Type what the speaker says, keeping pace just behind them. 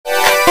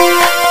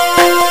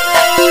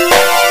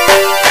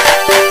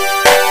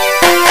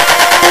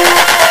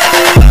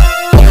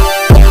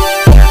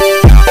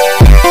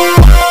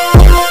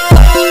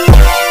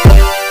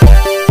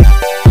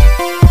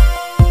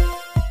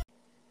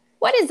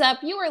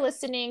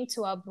listening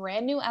to a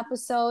brand new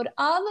episode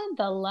of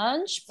the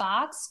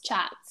Lunchbox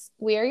Chats.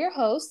 We are your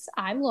hosts.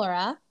 I'm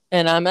Laura.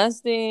 And I'm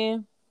Esty.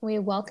 We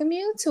welcome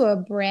you to a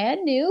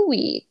brand new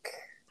week.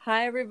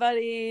 Hi,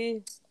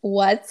 everybody.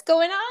 What's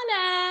going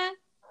on,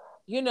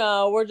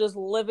 We're just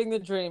living the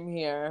dream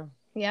here.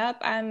 Yep,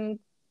 I'm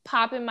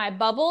popping my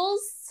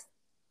bubbles.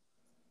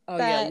 Oh,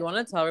 yeah. That You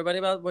want to tell everybody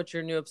about what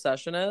your new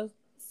obsession is?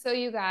 So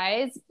you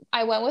guys,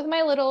 I went with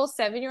my little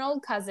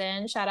 7-year-old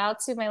cousin. Shout out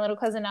to my little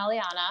cousin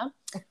Aliana.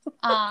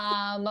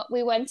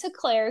 We went to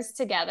Claire's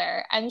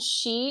together, and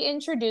she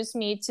introduced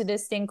me to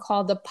this thing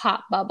called the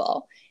pop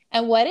bubble.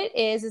 And what it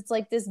is, it's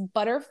like this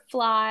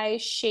butterfly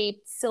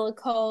shaped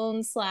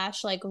silicone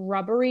slash like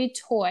rubbery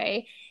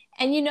toy.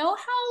 And you know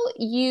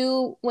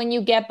how when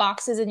you get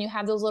boxes and you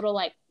have those little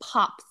like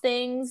pop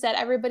things that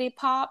everybody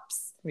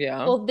pops?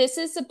 Yeah. Well, this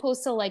is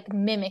supposed to like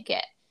mimic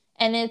it.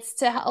 And it's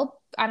to help,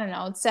 I don't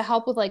know, it's to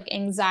help with like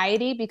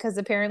anxiety because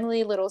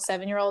apparently little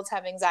 7-year-olds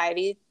have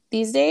anxiety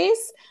these days.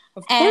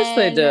 Of course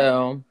they And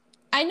do.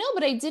 I know,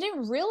 but I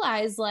didn't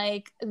realize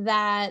like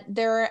that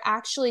there are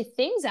actually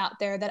things out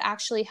there that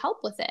actually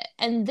help with it.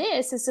 And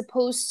this is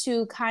supposed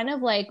to kind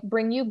of like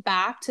bring you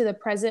back to the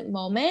present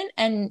moment.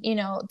 And,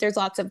 there's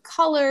lots of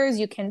colors,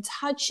 you can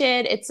touch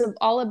it. It's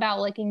all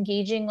about like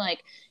engaging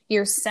like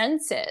your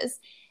senses.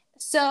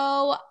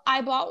 So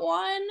I bought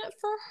one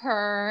for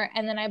her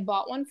and then I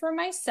bought one for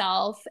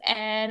myself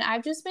and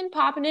I've just been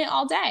popping it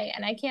all day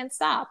and I can't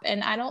stop.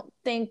 And I don't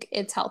think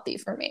it's healthy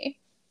for me.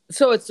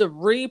 So it's a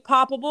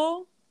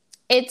repoppable?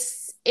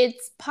 It's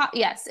pop.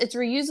 Yes, it's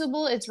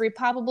reusable. It's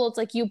repoppable. It's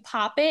like you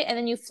pop it and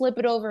then you flip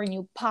it over and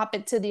you pop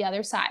it to the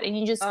other side and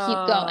you just keep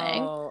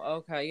going. Oh,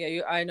 okay.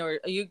 Yeah, I know.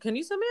 Can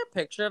you send me a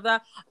picture of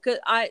that? Cause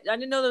I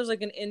didn't know there's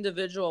like an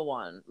individual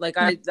one. Like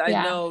I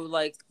Yeah. know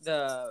like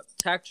the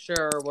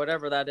texture or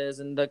whatever that is,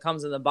 and that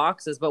comes in the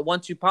boxes. But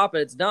once you pop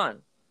it, it's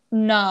done.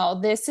 No,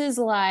 this is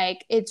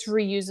like it's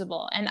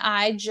reusable. And of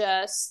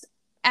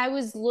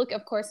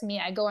course,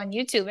 I go on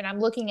YouTube and I'm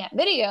looking at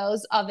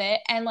videos of it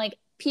and like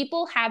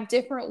people have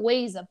different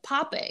ways of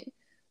popping.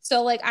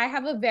 So like I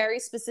have a very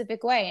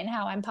specific way in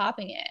how I'm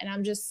popping it. And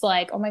I'm just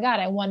like, oh my God,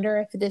 I wonder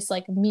if this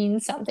like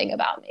means something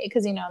about me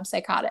because I'm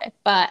psychotic.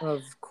 But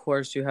Of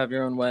course you have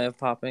your own way of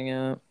popping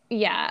it.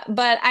 yeah,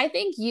 but I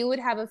think you would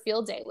have a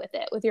field day with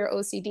it with your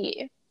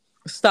OCD.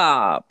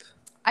 Stop.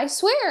 I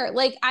swear,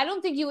 like I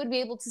don't think you would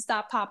be able to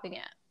stop popping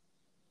it.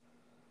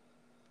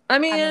 I I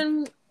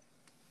don't mean,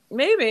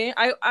 maybe.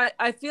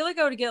 I feel like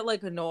I would get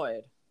like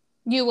annoyed.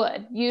 You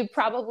would. You'd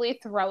probably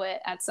throw it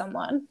at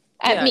someone.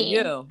 At Yeah, me.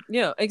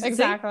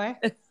 exactly.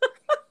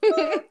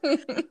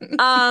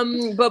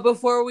 Exactly. But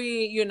before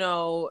we,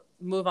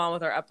 move on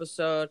with our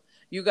episode,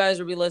 you guys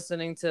will be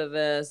listening to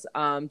this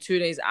 2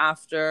 days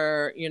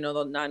after, the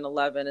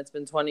 9/11. It's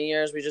been 20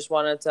 years. We just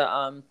wanted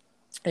to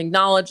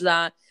acknowledge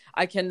that.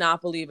 I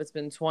cannot believe it's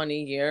been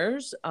 20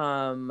 years.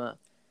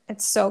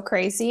 It's so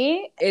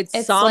crazy.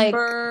 It's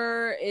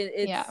somber.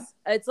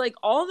 It's like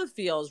all the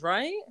feels,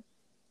 right?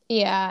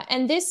 Yeah.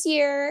 And this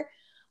year,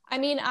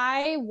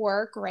 I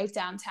work right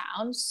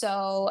downtown.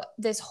 So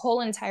this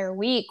whole entire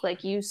week,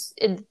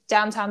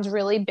 downtown's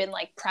really been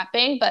like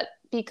prepping, but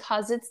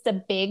because it's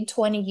the big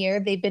 20 year,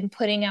 they've been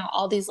putting out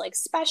all these like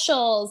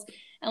specials.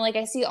 And like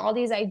I see all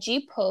these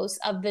IG posts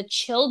of the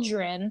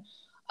children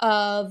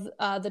of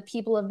the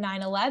people of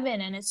 9/11.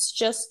 And it's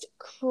just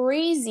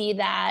crazy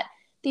that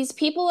these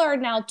people are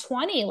now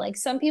 20. Like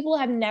some people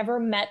have never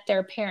met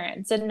their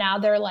parents and now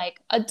they're like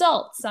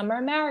adults. Some are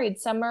married,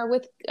 some are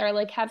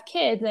like have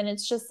kids. And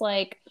it's just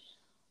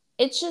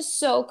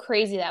so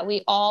crazy that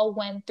we all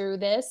went through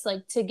this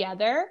like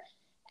together.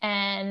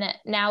 And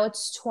now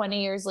it's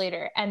 20 years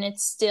later and it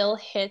still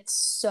hits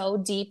so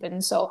deep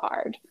and so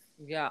hard.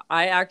 Yeah,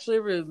 I actually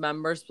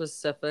remember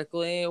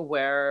specifically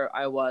where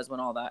I was when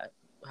all that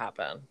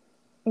happened.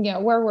 Yeah,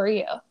 where were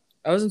you?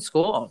 I was in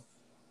school.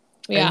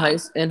 Yeah.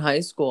 In high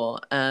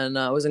school, and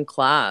I was in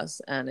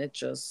class, and it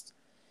was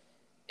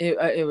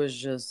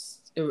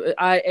just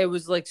it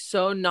was like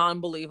so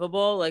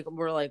non-believable. Like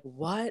we're like,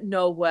 what?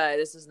 No way,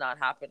 this is not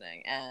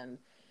happening. And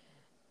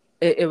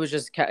it was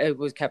just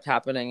kept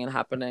happening and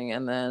happening.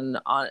 And then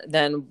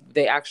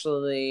they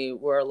actually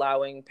were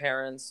allowing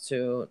parents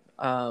to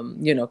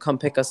come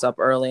pick us up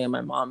early, and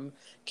my mom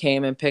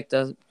came and picked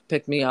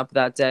me up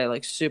that day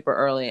like super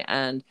early.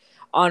 And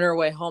on her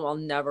way home, I'll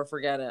never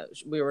forget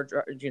it. We were,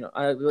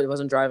 I really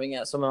wasn't driving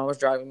yet. So my mom was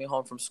driving me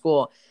home from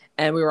school,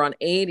 and we were on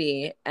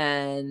 80,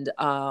 and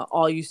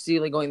all you see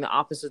like going the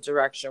opposite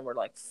direction were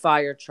like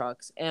fire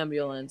trucks,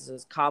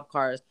 ambulances, cop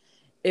cars.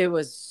 I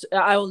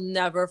will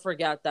never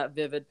forget that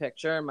vivid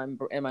picture in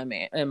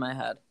my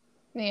head.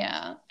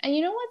 Yeah. And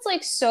you know what's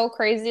like so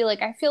crazy?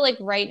 Like I feel like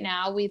right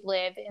now we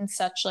live in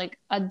such like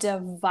a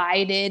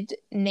divided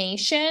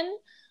nation,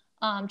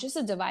 just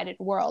a divided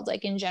world,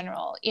 like in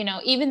general.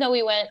 Even though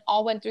we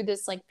all went through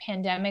this like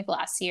pandemic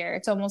last year,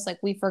 it's almost like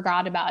we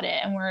forgot about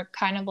it and we're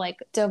kind of like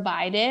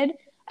divided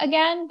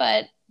again.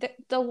 But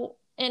the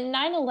and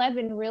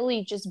 9/11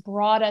 really just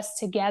brought us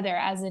together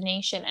as a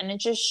nation and it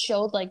just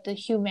showed like the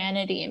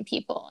humanity in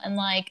people and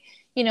like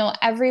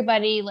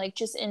everybody, like,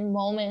 just in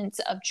moments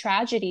of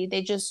tragedy,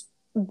 they just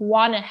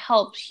want to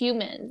help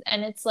humans.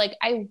 And it's like,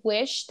 I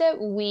wish that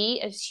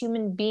we as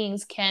human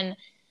beings can,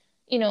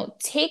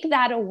 take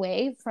that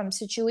away from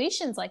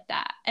situations like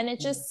that. And it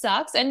just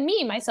sucks. And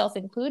me, myself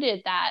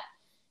included, that,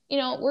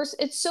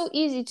 it's so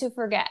easy to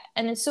forget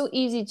and it's so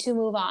easy to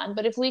move on.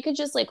 But if we could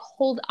just like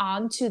hold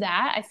on to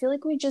that, I feel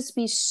like we'd just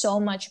be so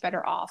much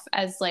better off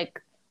as like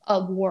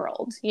a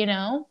world.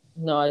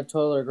 No, I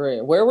totally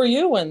agree. Where were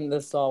you when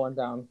this all went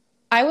down?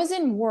 I was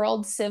in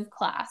world civ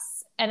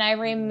class and I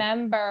Mhm.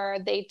 remember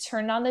they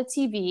turned on the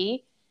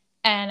TV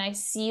and I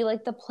see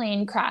like the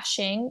plane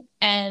crashing,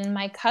 and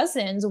my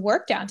cousins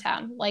work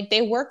downtown. Like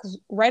they work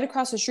right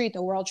across the street,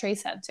 the World Trade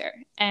Center.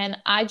 And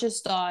I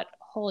just thought,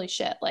 holy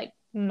shit, like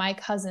my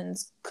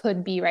cousins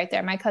could be right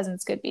there. My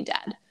cousins could be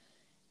dead.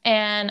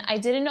 And I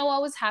didn't know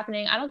what was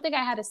happening. I don't think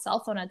I had a cell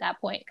phone at that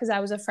point because I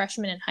was a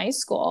freshman in high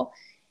school.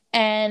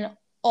 And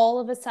all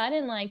of a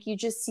sudden, like, you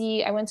just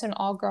see, I went to an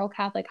all girl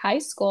Catholic high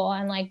school,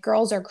 and like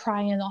girls are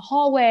crying in the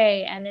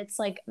hallway and it's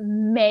like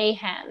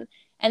mayhem.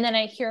 And then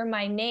I hear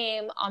my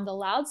name on the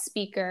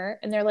loudspeaker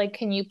and they're like,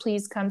 can you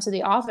please come to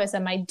the office?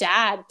 And my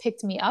dad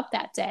picked me up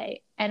that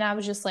day. And I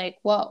was just like,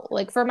 whoa,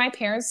 like for my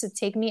parents to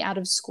take me out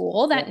of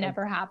school, that Yeah.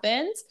 never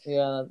happened.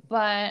 Yeah.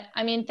 But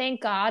I mean, thank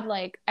God,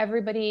 like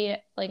everybody,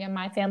 like in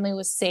my family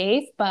was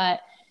safe. But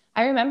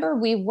I remember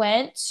we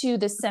went to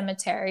the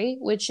cemetery,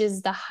 which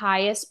is the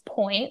highest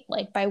point,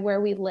 like by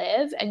where we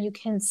live, and you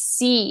can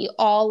see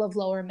all of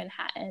Lower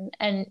Manhattan.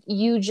 And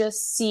you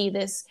just see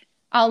this,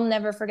 I'll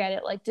never forget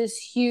it, like this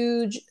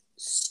huge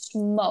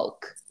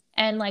smoke.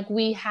 And like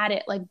we had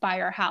it like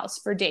by our house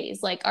for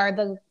days. Like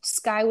the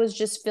sky was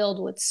just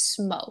filled with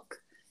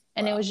smoke.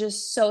 And it Wow. was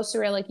just so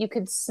surreal. Like you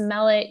could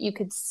smell it, you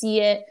could see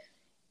it.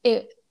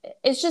 it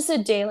it's just a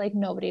day like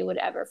nobody would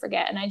ever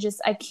forget. And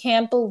I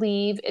can't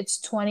believe it's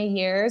 20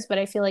 years, but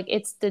I feel like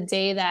it's the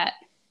day that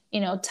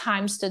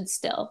time stood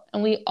still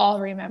and we all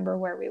remember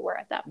where we were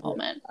at that Yeah,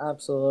 moment.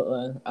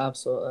 absolutely.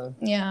 Absolutely.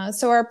 Yeah,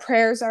 so our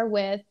prayers are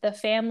with the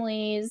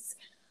families,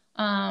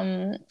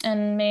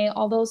 and may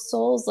all those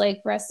souls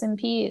like rest in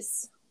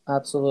peace.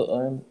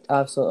 Absolutely.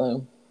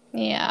 Absolutely.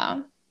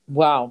 Yeah.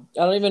 Wow.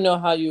 I don't even know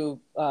how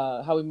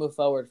we move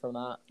forward from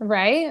that.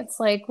 Right, it's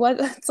like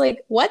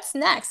what's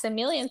next,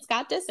 Amelia and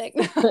Scott Disick.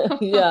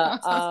 Yeah.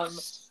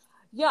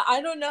 Yeah,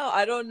 I don't know.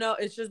 I don't know.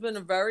 It's just been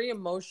a very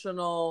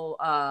emotional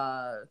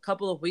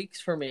couple of weeks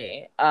for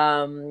me.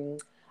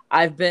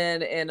 I've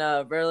been in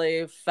a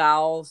really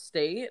foul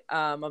state,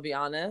 I'll be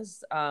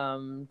honest.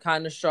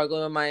 Kind of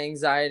struggling with my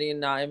anxiety,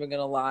 not even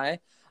gonna lie.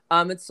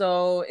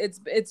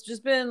 It's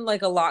just been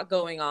like a lot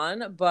going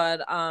on,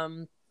 but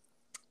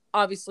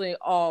obviously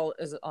all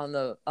is on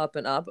the up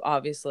and up,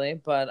 obviously,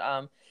 but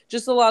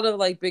just a lot of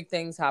like big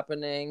things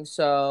happening.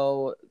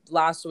 So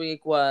last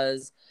week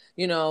was,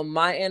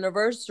 my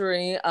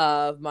anniversary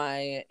of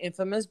my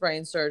infamous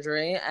brain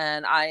surgery,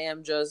 and I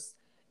am just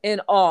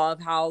in awe of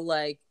how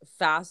like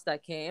fast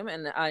that came.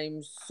 And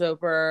I'm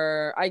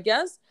super, I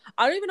guess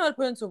I don't even know how to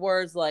put into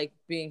words like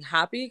being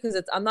happy,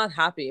 because I'm not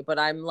happy, but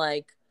I'm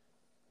like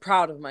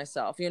proud of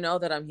myself,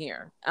 that I'm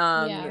here.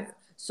 Yeah.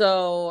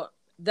 So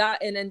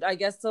that, and I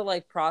guess to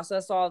like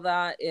process all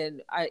that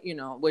in,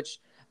 which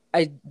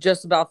I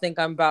just about think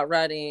I'm about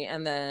ready,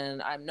 and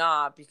then I'm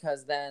not,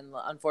 because then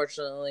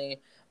unfortunately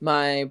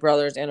my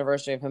brother's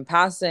anniversary of him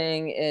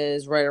passing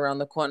is right around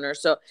the corner.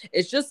 So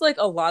it's just like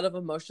a lot of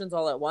emotions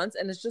all at once,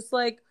 and it's just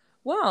like,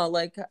 wow,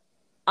 like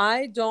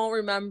I don't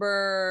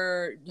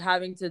remember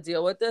having to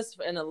deal with this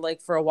in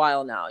for a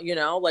while now,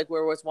 like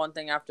where it was one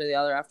thing after the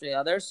other after the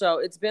other. So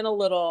it's been a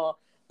little,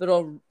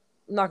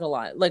 not gonna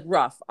lie, like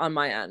rough on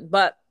my end,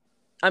 but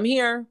I'm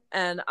here,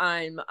 and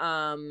I'm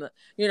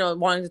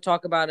wanting to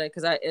talk about it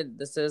because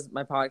this is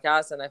my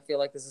podcast and I feel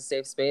like this is a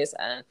safe space,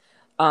 and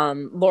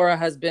Laura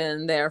has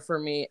been there for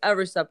me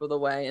every step of the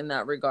way in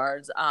that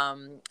regards.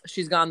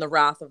 She's gotten the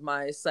wrath of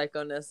my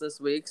psychoness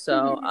this week,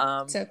 so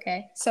It's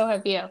okay, so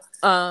have you.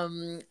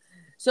 um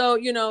so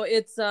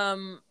it's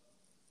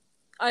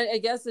I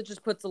guess it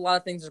just puts a lot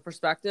of things in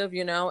perspective,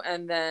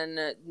 and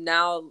then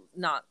now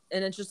not,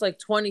 and it's just like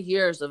 20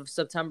 years of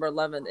September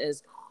 11th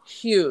is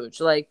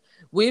huge. Like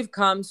we've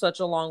come such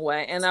a long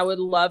way, and I would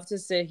love to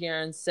sit here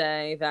and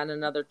say that in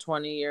another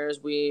 20 years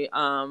we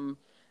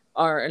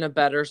are in a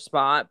better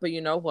spot. But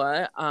you know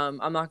what? I'm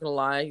not gonna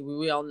lie,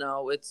 we all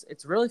know it's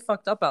really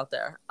fucked up out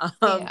there.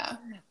 Yeah.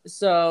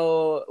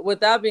 So with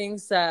that being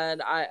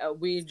said,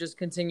 we just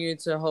continue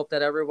to hope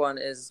that everyone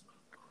is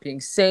being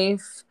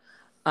safe.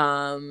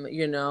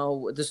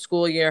 The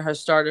school year has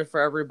started for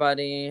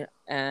everybody,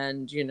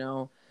 and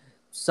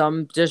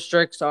some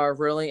districts are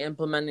really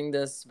implementing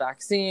this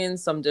vaccine,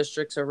 some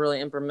districts are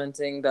really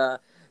implementing the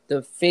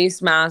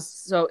face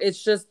masks. So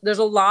it's just, there's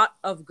a lot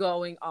of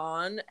going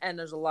on, and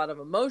there's a lot of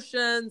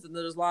emotions, and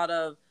there's a lot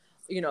of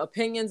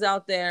opinions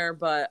out there,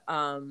 but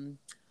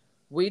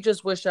we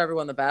just wish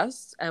everyone the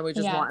best, and we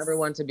just want Yes.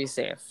 everyone to be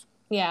safe.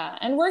 Yeah,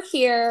 and we're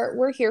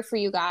here for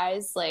you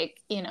guys,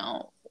 like,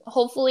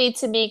 hopefully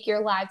to make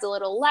your lives a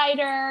little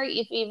lighter,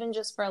 if even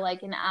just for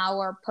like an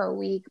hour per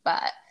week.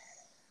 But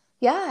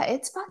Yeah,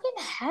 it's fucking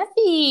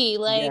heavy.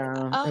 Like,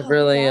 Yeah, it oh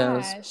really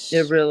is.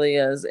 It gosh. really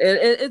is.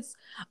 It's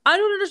I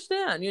don't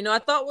understand. I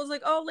thought it was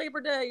like, oh,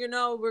 Labor Day,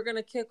 we're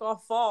gonna kick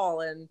off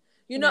fall, and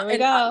Here we and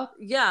go.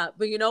 yeah,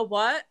 but you know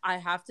what? I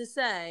have to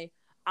say,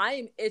 I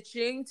am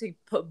itching to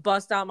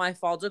bust out my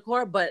fall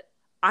decor, but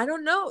I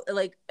don't know.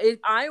 Like, if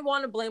I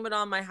want to blame it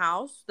on my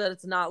house that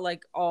it's not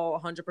like all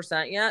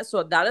 100% yet,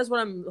 so that is what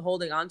I'm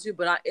holding on to.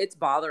 But it's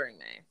bothering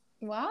me.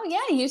 Wow, yeah,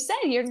 you said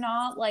you're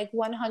not like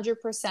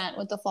 100%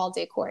 with the fall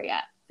decor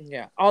yet.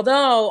 Yeah.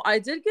 Although I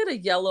did get a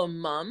yellow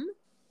mum.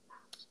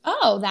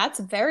 Oh, that's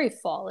very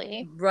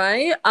folly.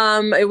 Right.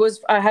 It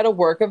was I had a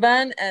work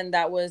event and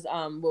that was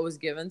what was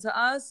given to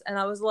us. And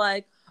I was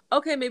like,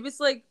 okay, maybe it's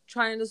like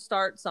trying to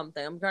start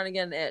something. I'm trying to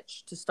get an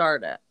itch to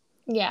start it.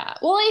 Yeah.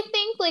 Well, I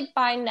think like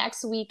by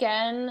next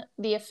weekend,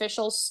 the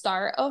official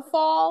start of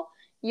fall,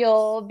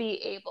 you'll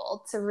be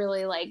able to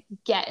really like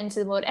get into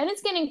the mode. And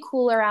it's getting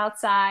cooler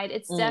outside.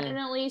 It's Mm.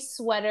 definitely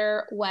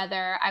sweater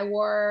weather. I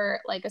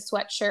wore like a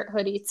sweatshirt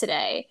hoodie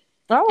today.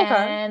 Oh, okay.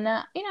 And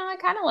I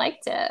kind of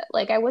liked it.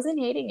 Like I wasn't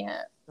hating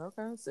it.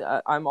 Okay.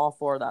 So I'm all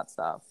for that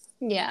stuff.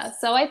 Yeah.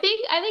 So I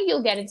think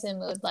you'll get into the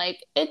mood.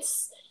 Like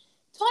it's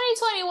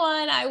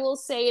 2021, I will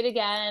say it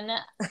again.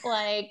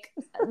 Like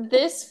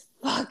this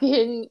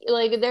fucking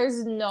like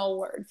there's no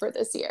word for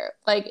this year.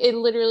 Like it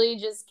literally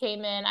just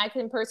came in. I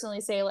can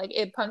personally say like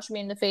it punched me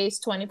in the face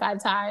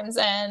 25 times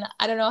and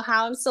I don't know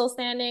how I'm still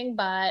standing,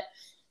 but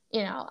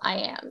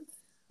I am.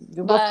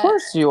 Well, of But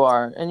course you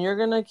are, and you're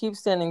gonna keep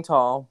standing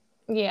tall.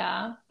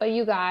 yeah, but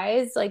you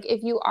guys, like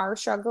if you are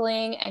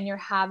struggling and you're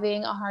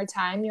having a hard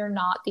time, you're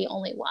not the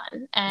only one.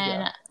 Yeah.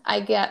 And I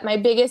get my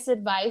biggest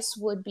advice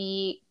would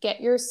be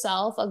get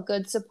yourself a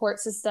good support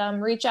system,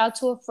 reach out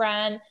to a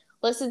friend,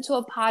 listen to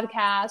a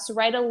podcast,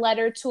 write a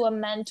letter to a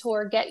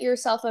mentor, get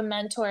yourself a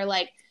mentor.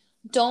 Like,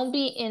 don't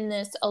be in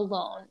this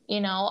alone.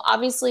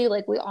 Obviously,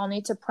 like we all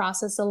need to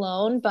process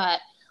alone, but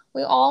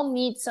we all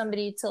need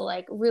somebody to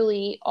like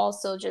really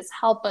also just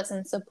help us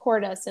and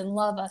support us and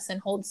love us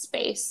and hold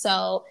space.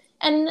 So,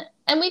 and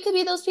we could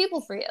be those people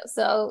for you.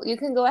 So you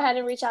can go ahead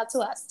and reach out to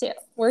us too.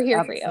 We're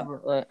here for you.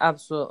 Absolutely.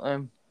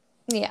 Absolutely.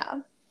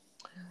 Yeah.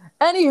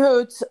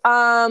 Anywho,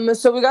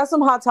 so we got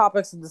some hot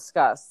topics to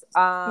discuss.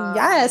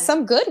 Yeah,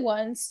 some good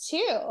ones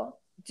too.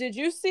 Did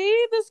you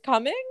see this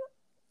coming?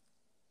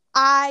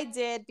 I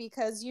did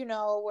because you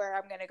know where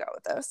I'm gonna go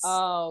with this.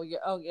 Oh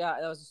yeah,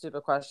 that was a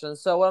stupid question.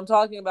 So what I'm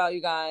talking about,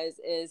 you guys,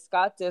 is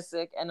Scott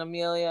Disick and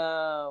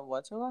Amelia.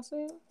 What's her last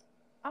name?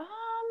 Um,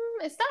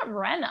 it's not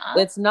Renna.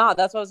 It's not.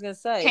 That's what I was gonna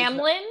say.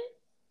 Hamlin.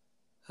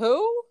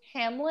 Who?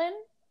 Hamlin.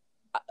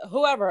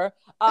 Whoever.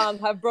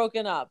 Have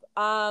broken up.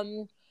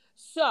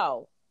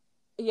 So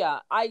yeah,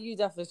 you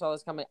definitely saw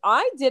this coming.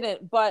 I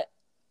didn't, but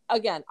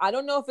again, I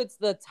don't know if it's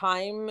the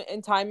time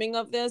and timing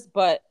of this,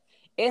 but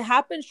it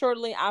happened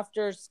shortly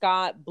after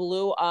Scott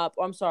blew up.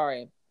 Oh, I'm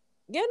sorry.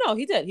 Yeah, no,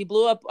 he did. He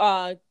blew up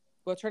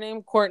what's her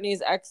name?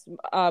 Courtney's ex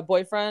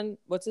boyfriend.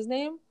 What's his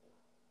name?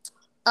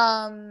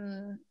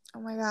 Oh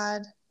my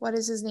God. What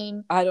is his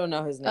name? I don't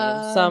know his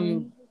name.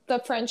 Some the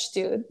French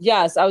dude.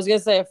 Yes, I was gonna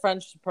say a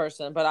French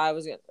person, but it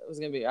was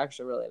gonna be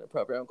actually really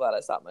inappropriate. I'm glad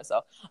I stopped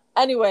myself.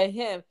 Anyway,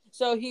 him.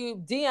 So he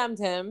DM'd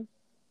him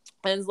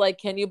and is like,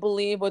 "Can you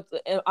believe what?"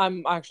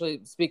 I'm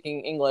actually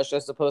speaking English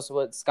as opposed to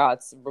what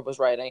Scott's was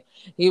writing.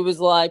 He was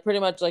like, pretty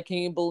much like, "Can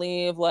you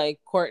believe like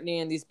Courtney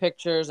and these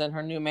pictures and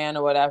her new man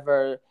or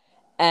whatever?"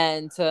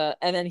 And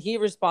then he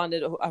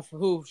responded,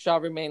 who shall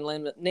remain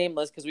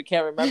nameless because we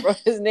can't remember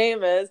what his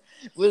name is,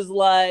 was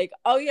like,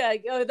 "Oh yeah,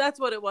 that's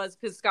what it was."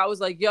 Because Scott was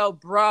like, "Yo,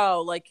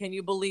 bro, like, can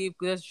you believe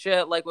this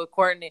shit like with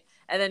Courtney?"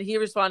 And then he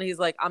responded, he's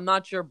like, "I'm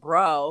not your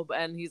bro,"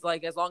 and he's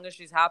like, "As long as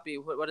she's happy,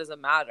 what does it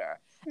matter?"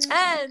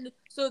 And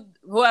so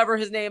whoever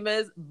his name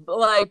is,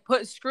 like,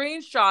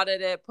 screenshotted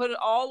it, put it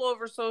all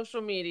over social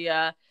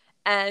media,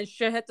 and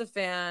shit hit the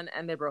fan,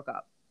 and they broke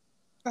up.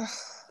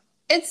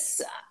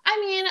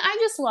 I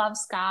just love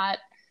Scott.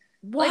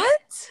 What?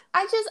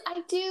 Like,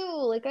 I do.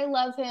 Like, I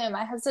love him.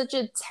 I have such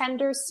a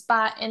tender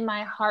spot in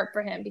my heart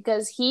for him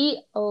because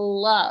he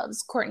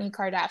loves Kourtney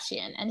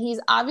Kardashian. And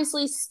he's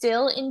obviously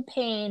still in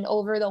pain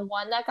over the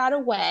one that got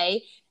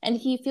away. And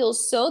he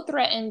feels so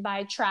threatened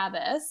by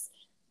Travis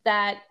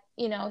that,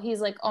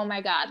 he's like, oh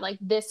my God, like,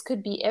 this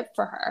could be it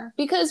for her.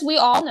 Because we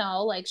all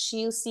know, like,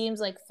 she seems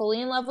like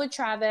fully in love with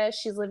Travis.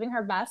 She's living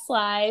her best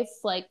life.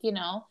 Like,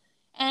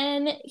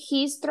 and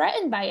he's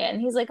threatened by it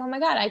and he's like, oh my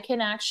God, I can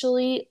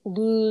actually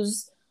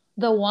lose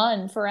the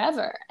one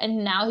forever.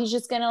 And now he's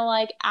just gonna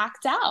like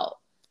act out.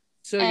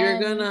 So you're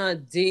gonna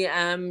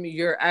DM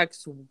your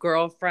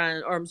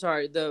ex-girlfriend, or I'm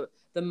sorry, the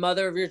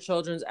mother of your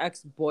children's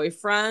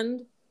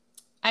ex-boyfriend?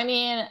 I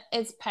mean,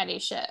 it's petty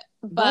shit,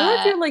 but why do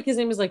I feel like his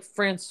name is like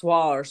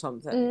Francois or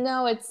something?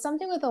 No, it's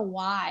something with a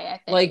Y, I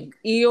think. Like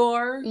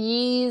Eeyore?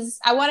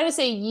 I wanted to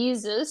say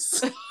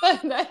Jesus.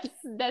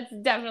 That's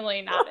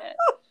definitely not it.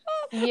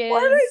 Why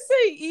did I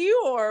say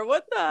Eeyore?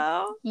 What the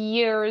hell?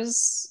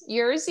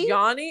 Yersy?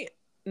 Yanni?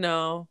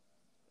 No.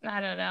 I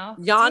don't know.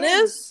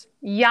 Giannis?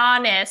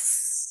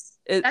 Giannis.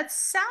 That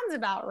sounds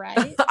about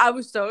right. I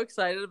was so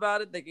excited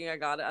about it, thinking I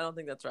got it. I don't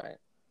think that's right.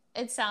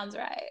 It sounds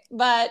right.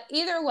 But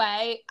either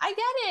way, I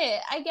get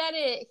it. I get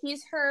it.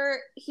 He's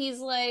hurt. He's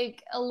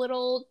like a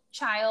little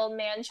child,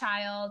 man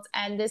child,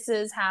 and this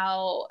is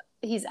how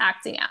he's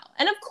acting out.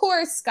 And of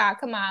course, Scott,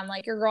 come on,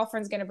 like your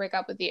girlfriend's going to break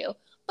up with you.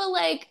 But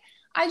like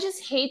I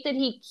just hate that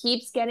he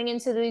keeps getting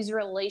into these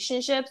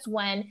relationships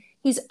when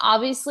he's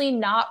obviously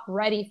not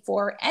ready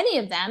for any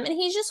of them and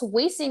he's just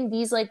wasting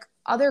these like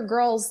other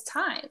girls'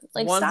 time.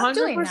 Like stop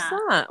doing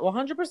that.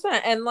 100%.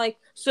 100%. And like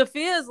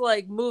Sophia's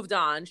like moved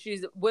on.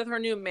 She's with her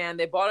new man.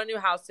 They bought a new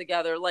house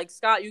together. Like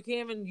Scott, you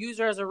can't even use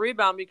her as a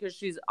rebound because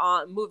she's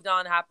moved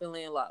on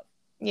happily in love.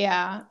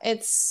 Yeah,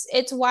 it's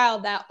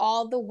wild that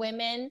all the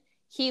women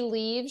he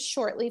leaves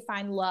shortly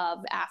find love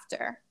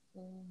after.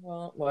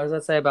 Well, what does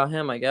that say about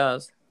him, I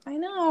guess? I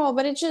know,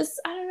 but it just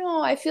I don't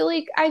know. I feel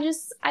like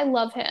I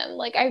love him.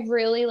 Like I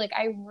really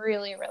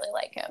really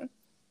like him.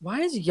 Why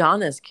does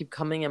Giannis keep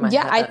coming in my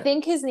Yeah, head? I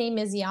think his name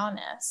is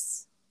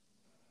Giannis.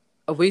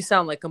 We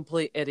sound like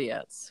complete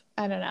idiots.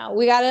 I don't know.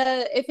 We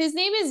gotta if his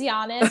name is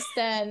Giannis,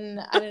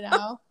 then I don't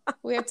know.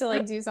 We have to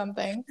like do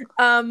something.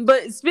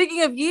 But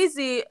speaking of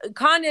Yeezy,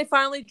 Kanye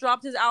finally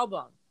dropped his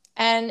album.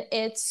 And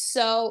it's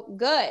so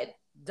good.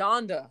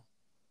 Donda.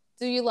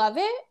 Do you love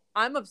it?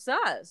 I'm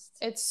obsessed.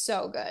 It's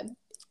so good.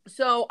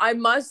 So I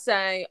must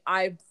say,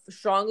 I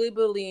strongly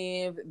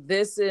believe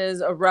this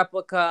is a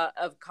replica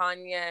of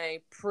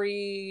Kanye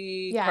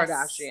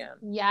pre-Kardashian.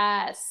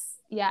 Yes.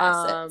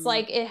 It's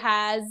like it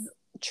has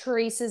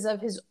traces of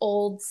his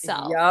old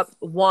self. Yep,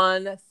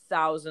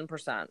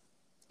 1,000%.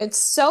 It's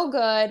so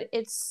good.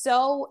 It's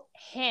so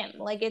him.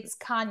 Like it's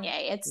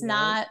Kanye. It's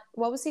not.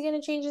 What was he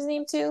gonna change his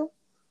name to?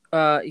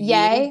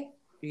 Ye.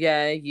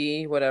 Yeah,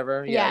 Yee,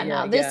 whatever.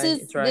 No. This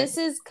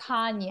is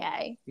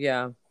Kanye.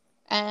 Yeah.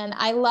 And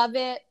I love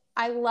it.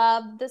 I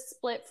love the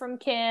split from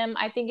Kim.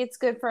 I think it's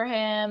good for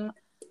him.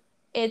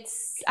 I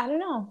don't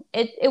know.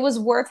 It was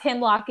worth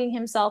him locking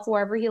himself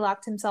wherever he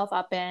locked himself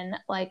up in.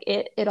 Like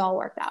it all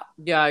worked out.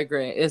 Yeah, I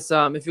agree. It's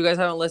if you guys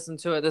haven't listened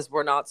to it,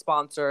 we're not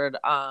sponsored.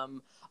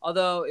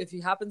 Although if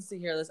he happens to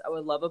hear this, I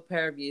would love a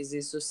pair of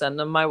Yeezys, so send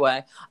them my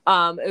way.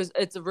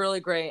 It's a really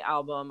great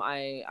album.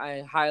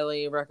 I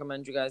highly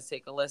recommend you guys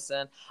take a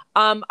listen.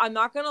 I'm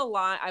not gonna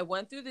lie, I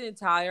went through the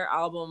entire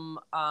album.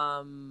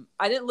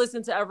 I didn't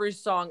listen to every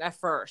song at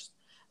first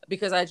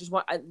because I just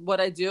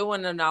what I do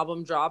when an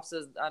album drops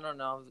is I don't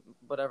know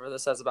whatever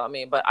this says about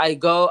me, but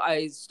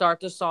I start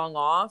the song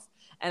off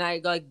and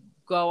I like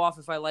go off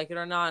if I like it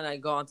or not, and I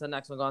go on to the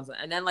next one,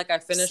 and then like I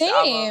finished the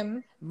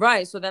album.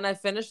 Right. So then I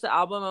finished the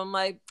album. I'm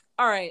like,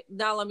 all right,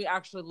 now let me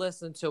actually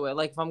listen to it.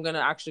 Like if I'm gonna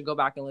actually go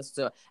back and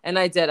listen to it. And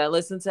I did. I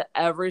listened to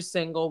every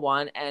single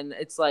one, and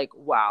it's like,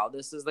 wow,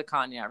 this is the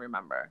Kanye I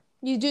remember.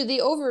 You do the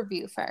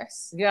overview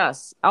first.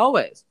 Yes,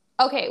 always.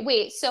 Okay,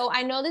 wait. So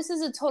I know this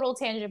is a total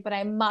tangent, but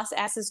I must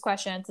ask this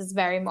question at this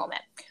very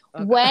moment.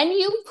 Okay. When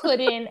you put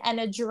in an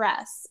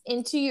address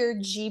into your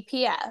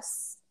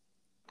GPS,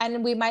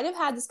 and we might have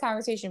had this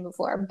conversation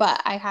before, but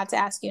I have to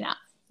ask you now.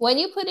 When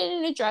you put in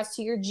an address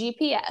to your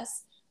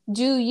GPS, what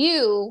do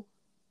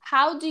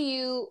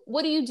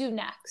you do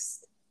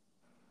next?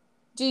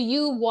 Do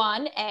you,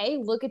 A,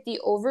 look at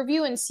the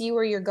overview and see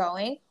where you're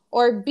going,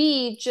 or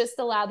B, just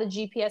allow the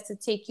GPS to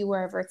take you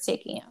wherever it's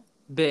taking you?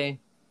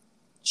 B.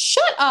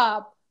 Shut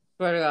up.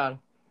 Swear to God.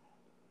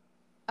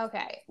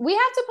 Okay. We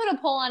have to put a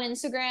poll on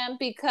Instagram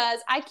because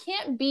I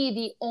can't be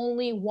the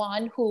only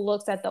one who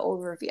looks at the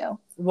overview.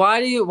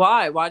 Why do you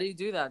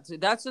do that?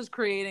 That's just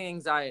creating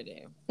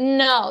anxiety.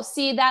 No,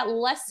 see, that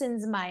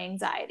lessens my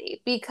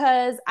anxiety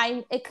because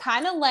it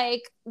kind of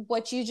like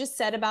what you just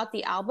said about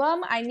the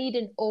album. I need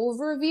an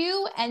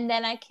overview and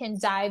then I can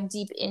dive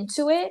deep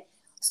into it.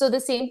 So the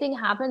same thing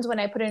happens when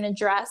I put an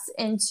address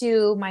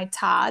into my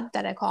Todd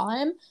that I call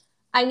him.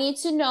 I need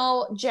to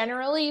know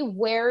generally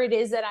where it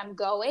is that I'm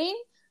going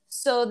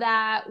so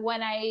that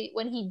when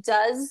he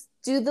does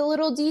do the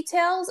little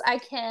details, I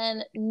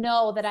can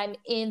know that I'm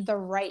in the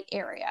right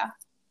area.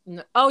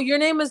 Oh, your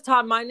name is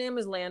Todd. My name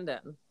is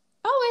Landon.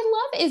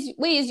 Oh, I love it.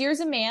 Is yours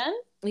a man?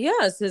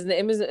 Yes, his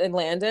name is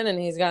Landon and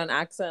he's got an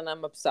accent.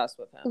 I'm obsessed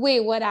with him.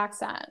 Wait, what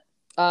accent?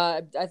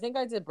 I think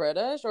I did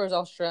British or is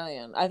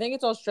Australian. I think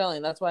it's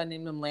Australian. That's why I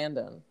named him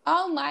Landon.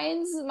 Oh,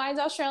 mine's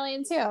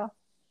Australian too.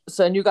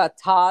 So, and you got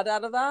Todd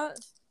out of that?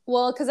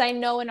 Well, because I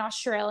know an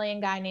Australian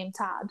guy named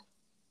Todd.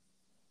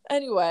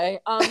 Anyway,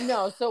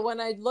 no. So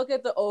when I look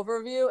at the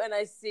overview and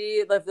I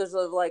see like there's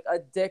a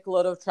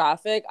dickload of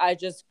traffic, I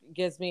just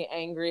gets me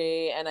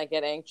angry and I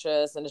get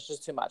anxious and it's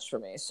just too much for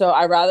me. So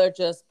I rather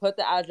just put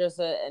the address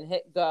in and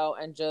hit go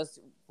and just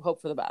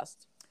hope for the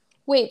best.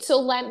 Wait, so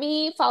let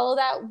me follow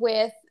that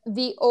with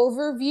the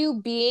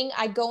overview being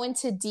I go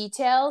into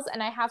details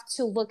and I have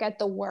to look at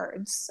the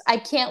words. I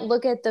can't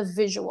look at the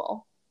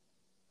visual.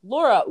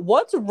 Laura,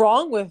 what's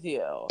wrong with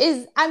you?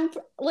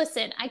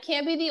 Listen, I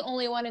can't be the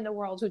only one in the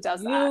world who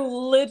does that. You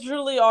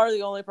literally are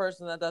the only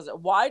person that does it.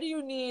 Why do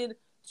you need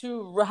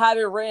to have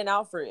it written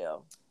out for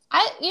you?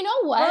 You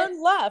know what?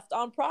 Turn left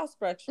on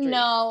Prospect Street.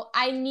 No,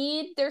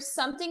 there's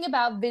something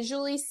about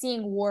visually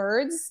seeing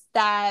words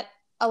that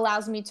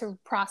allows me to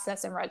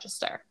process and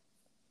register.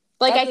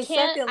 Like At the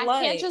second I can't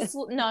light. just,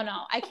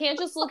 no, I can't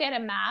just look at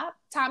a map.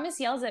 Thomas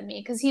yells at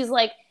me because he's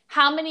like,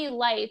 how many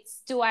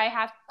lights do I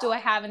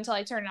have until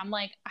I turn? And I'm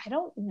like, I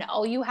don't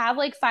know. You have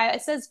like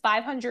it says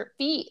 500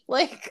 feet.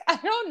 Like, I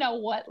don't know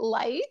what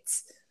light.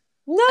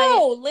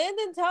 No,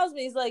 Landon tells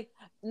me, he's like,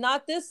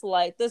 not this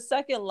light, the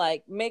second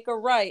light, make a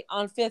right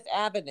on Fifth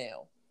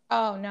Avenue.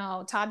 Oh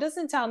no, Todd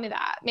doesn't tell me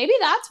that. Maybe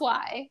that's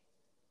why.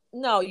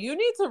 No, you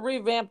need to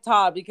revamp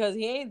Todd because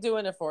he ain't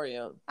doing it for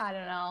you. I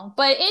don't know.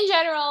 But in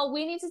general,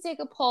 we need to take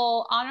a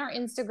poll on our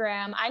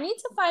Instagram. I need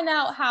to find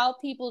out how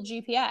people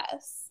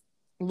GPS.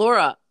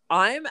 Laura,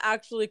 I'm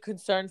actually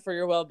concerned for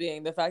your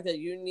well-being. The fact that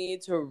you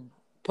need to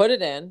put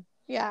it in,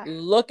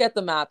 look at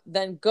the map,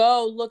 then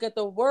go look at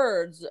the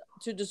words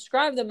to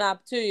describe the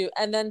map to you,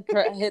 and then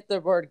hit the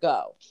word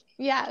go.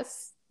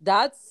 Yes.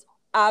 That's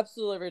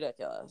absolutely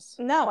ridiculous.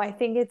 No, I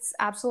think it's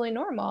absolutely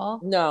normal.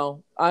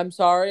 No, I'm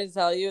sorry to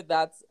tell you,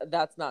 that's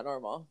not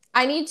normal.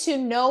 I need to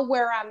know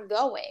where I'm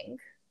going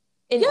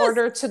in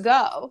order to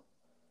go.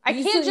 I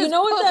can't just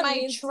put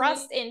my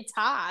trust in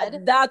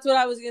Todd. That's what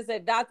I was gonna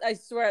say. I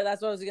swear,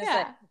 that's what I was gonna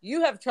say.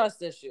 You have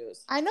trust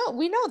issues. I know.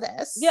 We know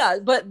this. Yeah,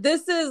 but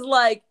this is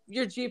like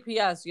your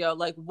GPS, yo.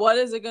 Like, what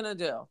is it gonna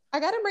do? I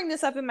gotta bring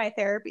this up in my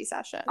therapy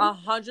session.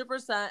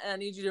 100%, and I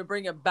need you to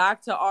bring it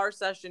back to our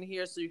session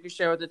here so you can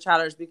share with the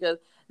chatters because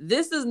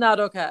this is not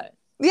okay.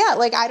 Yeah,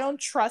 like I don't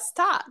trust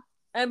Todd.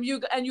 And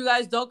you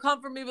guys don't come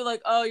for me, be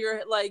like, oh,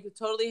 you're like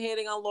totally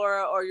hating on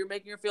Laura or you're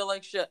making her feel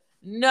like shit.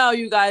 No,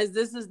 you guys,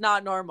 this is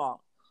not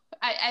normal.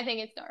 I think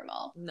it's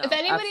normal. No, if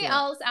anybody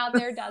else out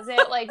there does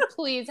it, like,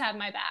 please have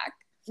my back.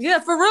 Yeah,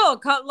 for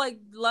real. Like,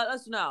 let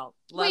us know.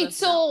 Why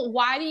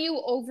do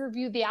you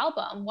overview the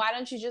album? Why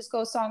don't you just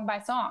go song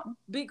by song?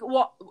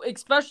 Well,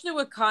 especially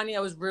with Kanye,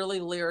 I was really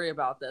leery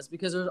about this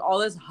because there's all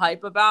this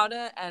hype about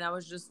it. And I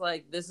was just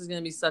like, this is going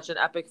to be such an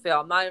epic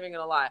fail. I'm not even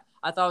going to lie.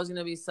 I thought it was going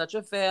to be such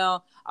a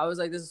fail. I was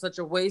like, this is such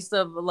a waste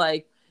of,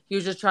 like, he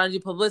was just trying to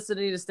do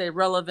publicity to stay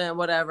relevant,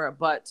 whatever.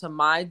 But to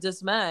my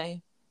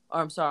dismay, or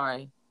I'm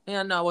sorry.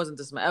 Yeah, no, it wasn't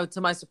dismay.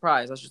 To my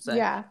surprise, I should say.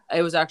 Yeah.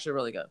 It was actually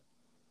really good.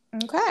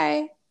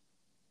 Okay.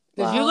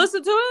 Did you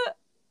listen to it?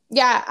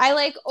 Yeah, I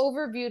like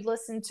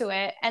listened to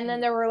it, and then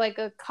there were like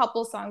a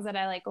couple songs that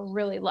I like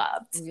really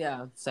loved.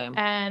 Yeah, same.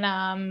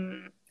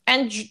 And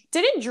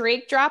didn't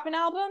Drake drop an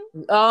album?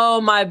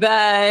 Oh my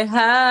bae,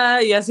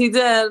 hey, yes he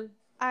did.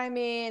 I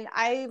mean,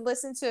 I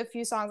listened to a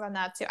few songs on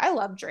that too. I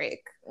love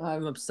Drake.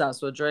 I'm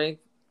obsessed with Drake.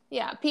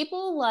 Yeah,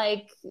 people.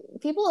 I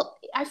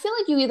feel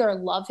like you either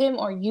love him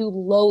or you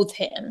loathe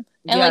him,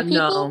 and like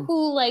people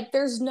who like,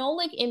 there's no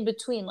like in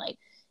between. Like,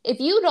 if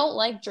you don't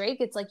like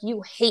Drake, it's like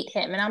you hate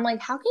him, and I'm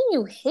like, how can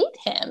you hate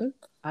him?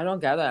 I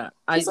don't get it.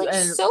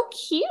 He's so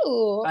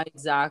cute.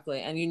 Exactly,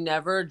 and you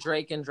never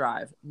Drake and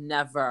drive.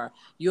 Never.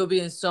 You'll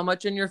be so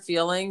much in your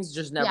feelings.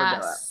 Just never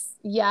do it.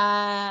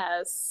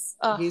 Yes.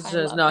 Oh, he's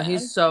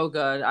he's so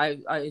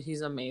good.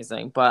 He's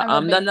amazing. But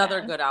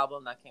another good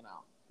album that came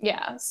out.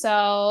 Yeah,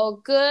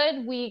 so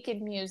good week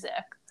in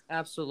music.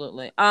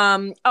 Absolutely.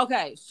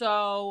 Okay,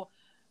 so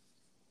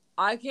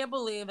I can't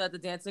believe that the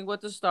Dancing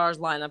with the Stars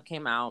lineup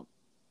came out.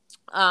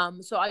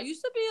 So I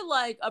used to be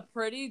like a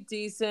pretty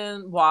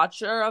decent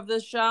watcher of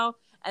this show,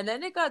 and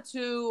then it got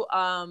too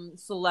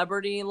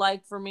celebrity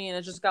like for me, and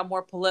it just got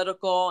more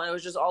political, and it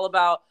was just all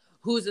about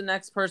who's the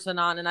next person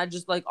on, and I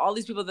just like all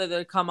these people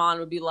that come on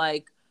would be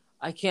like,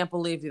 I can't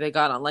believe they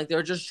got on. Like they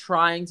were just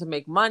trying to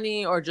make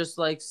money or just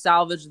like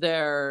salvage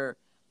their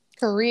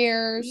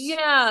careers.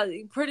 Yeah,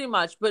 pretty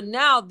much. But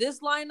now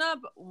this lineup,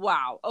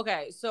 wow.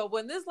 Okay, so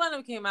when this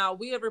lineup came out,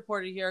 we had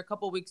reported here a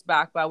couple weeks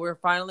back, but we're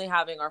finally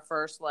having our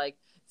first like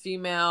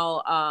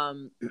female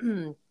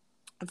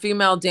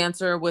female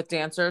dancer with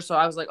dancer. So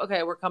I was like,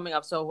 okay, we're coming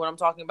up. So what I'm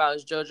talking about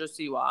is JoJo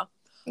Siwa.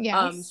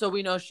 Yes. So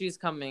we know she's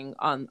coming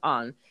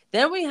on.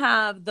 Then we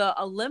have the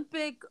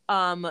Olympic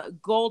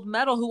gold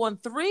medal who won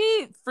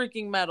 3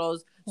 freaking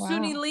medals. Wow.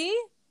 Suni Lee.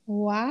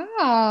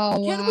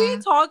 Wow. Can we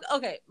talk?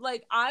 Okay,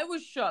 like I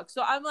was shook.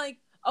 So I'm like,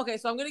 okay,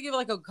 so I'm gonna give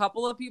like a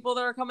couple of people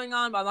that are coming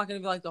on, but I'm not gonna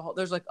be like the whole.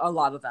 There's like a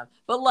lot of them,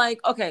 but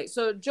like, okay,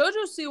 so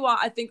JoJo Siwa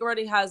I think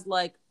already has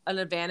like an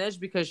advantage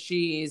because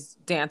she's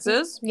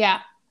dances.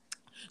 Yeah.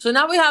 So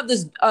now we have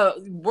this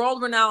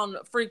world-renowned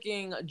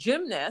freaking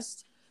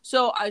gymnast.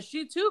 So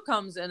she too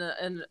comes in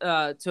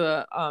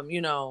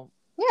you know.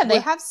 Yeah, they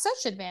have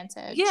such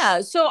advantage.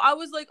 Yeah. So I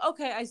was like,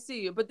 okay, I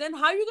see you, but then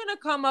how are you gonna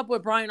come up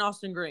with Brian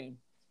Austin Green?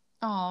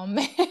 Oh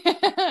man.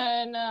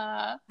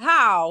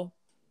 How?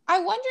 I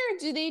wonder,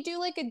 do they do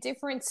like a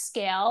different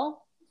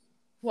scale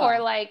for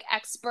like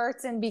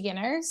experts and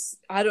beginners?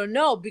 I don't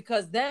know,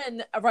 because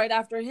then right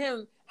after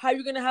him, how are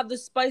you gonna have the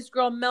Spice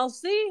Girl Mel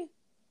C?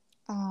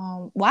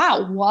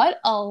 Wow, what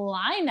a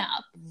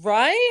lineup.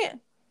 Right?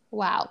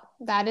 Wow,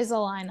 that is a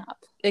lineup.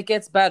 It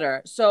gets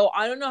better. So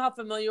I don't know how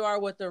familiar you are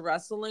with the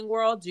wrestling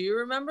world. Do you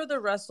remember the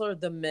wrestler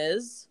The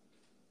Miz?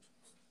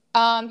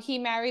 He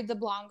married the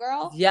blonde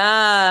girl.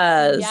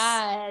 Yes.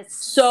 Yes.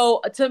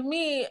 So to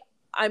me,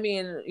 I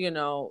mean,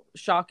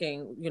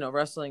 shocking,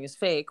 wrestling is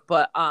fake,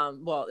 but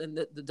well, in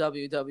the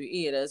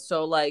WWE it is.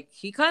 So like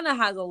he kind of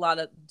has a lot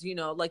of,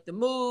 like the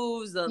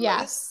moves and like,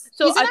 Yes.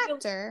 so He's an I feel,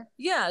 actor,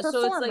 yeah, so it's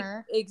like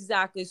performer.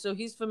 exactly. So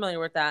he's familiar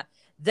with that.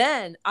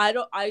 Then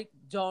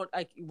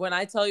when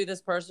I tell you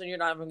this person, you're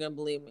not even gonna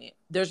believe me.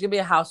 There's gonna be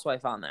a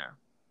housewife on there.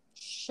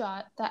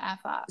 Shut the F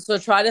up. So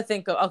try to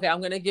think of, okay,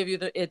 I'm gonna give you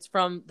it's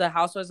from the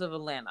Housewives of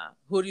Atlanta.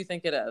 Who do you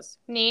think it is?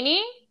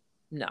 Nene?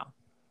 No.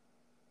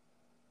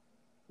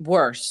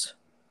 Worse.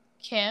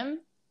 Kim?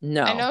 I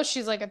No. know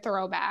she's like a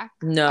throwback.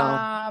 No.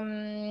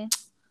 Um,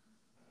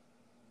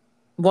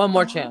 One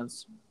more uh,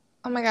 chance.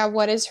 oh my God,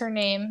 what is her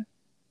name?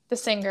 The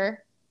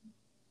singer.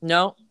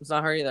 No, it's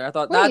not her either. I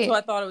thought that's who I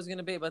Wait, thought it was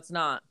gonna be, but it's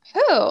not.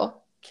 who?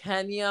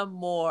 Kenya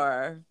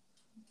Moore.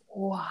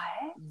 What?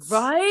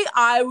 Right?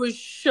 I was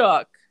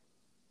shook.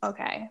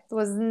 Okay,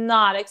 was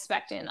not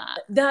expecting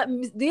that. That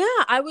yeah,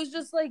 I was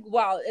just like,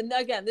 wow. And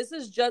again, this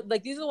is just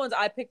like these are the ones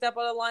I picked up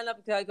on the lineup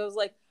because I was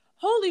like,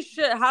 holy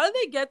shit, how did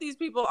they get these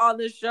people on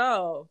this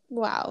show?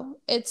 Wow,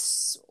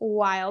 it's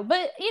wild.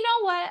 But you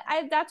know what?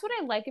 That's what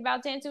I like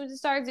about Dancing with the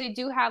Stars. They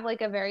do have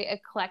like a very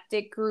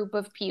eclectic group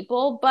of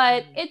people,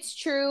 but it's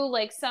true,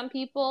 like some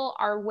people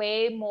are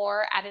way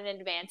more at an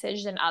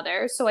advantage than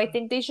others. So I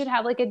think they should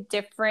have like a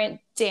different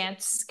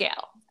dance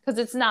scale because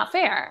it's not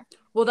fair.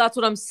 Well, that's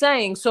what I'm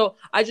saying. So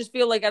I just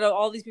feel like out of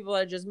all these people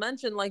I just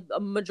mentioned, like a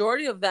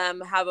majority of them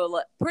have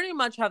pretty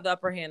much have the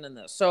upper hand in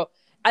this. So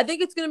I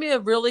think it's going to be a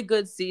really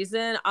good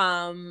season.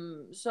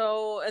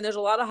 So and there's a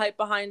lot of hype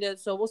behind it.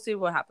 So we'll see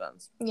what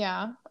happens.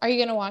 Yeah. Are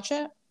you gonna watch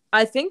it?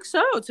 I think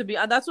so. That's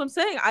what I'm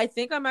saying. I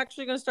think I'm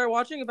actually going to start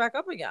watching it back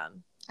up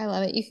again. I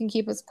love it. You can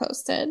keep us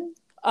posted.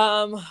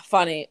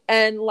 Funny.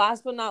 And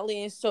last but not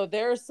least, so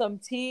there's some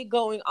tea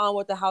going on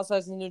with the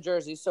Housewives in New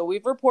Jersey. So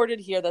we've reported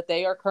here that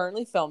they are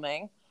currently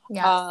filming.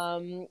 Yes.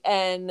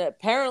 And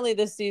apparently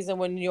this season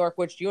when New York,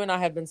 which you and I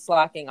have been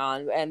slacking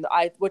on,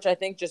 which I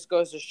think just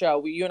goes to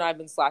show you and I have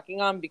been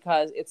slacking on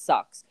because it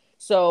sucks.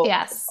 So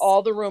Yes.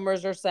 all the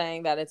rumors are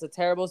saying that it's a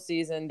terrible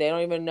season. They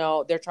don't even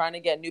know. They're trying to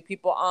get new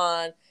people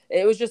on.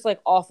 It was just like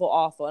awful,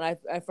 awful. And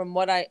I from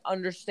what I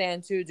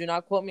understand too, do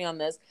not quote me on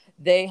this,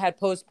 they had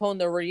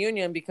postponed their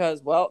reunion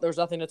because, well, there's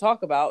nothing to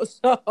talk about.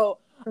 So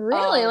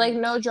Really? Like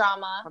no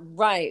drama.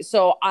 right.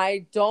 So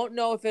I don't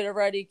know if it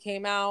already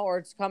came out or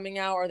it's coming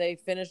out or they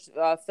finished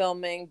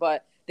filming,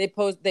 but they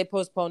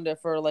postponed it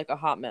for like a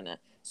hot minute.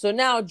 So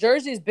now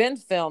Jersey's been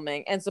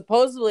filming and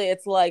supposedly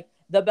it's like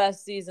the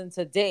best season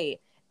to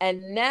date.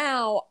 And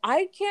now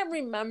I can't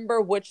remember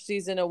which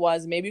season it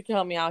was. Maybe you can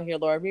help me out here,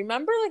 Laura.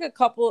 Remember like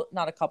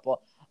not a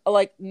couple,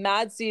 like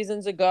mad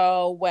seasons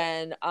ago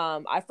when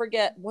I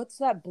forget what's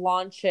that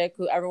blonde chick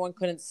who everyone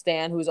couldn't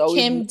stand who's always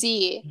Kim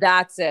D.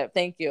 that's it.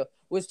 Thank you.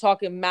 Was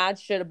talking mad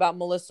shit about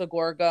Melissa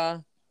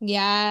Gorga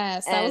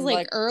Yes, that was and like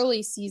like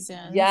early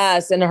seasons.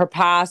 yes, and her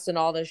past and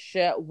all this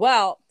shit.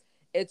 Well,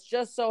 it's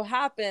just so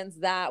happens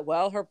that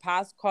her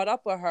past caught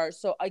up with her.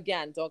 So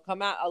again, don't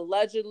come out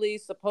allegedly,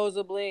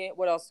 supposedly.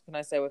 What else can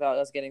I say without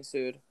us getting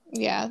sued?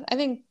 Yeah, I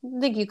think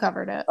you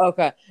covered it.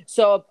 Okay.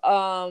 So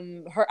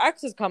her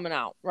ex is coming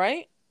out,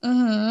 right?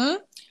 Mm-hmm.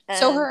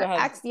 So And go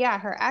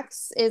ahead. her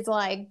ex is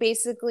like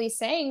basically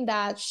saying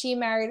that she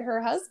married her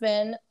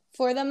husband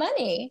for the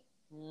money.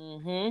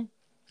 Mm-hmm.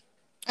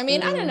 I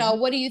mean, I don't know.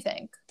 What do you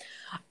think?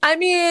 I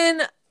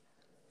mean,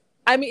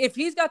 if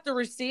he's got the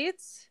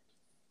receipts,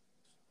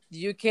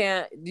 you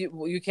can't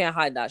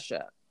hide that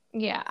shit.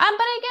 Yeah. But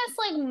I guess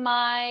like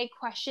my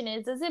question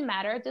is, does it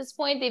matter at this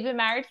point? They've been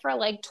married for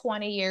like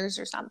 20 years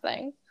or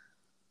something.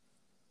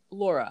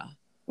 Laura,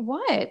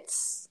 What?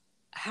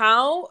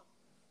 how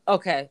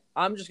okay,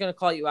 I'm just gonna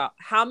call you out.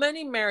 How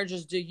many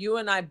marriages do you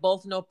and I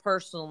both know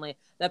personally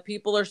that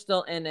people are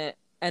still in it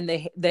and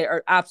they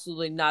are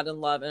absolutely not in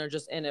love and are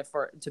just in it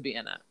for to be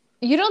in it?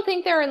 You don't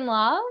think they're in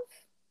love?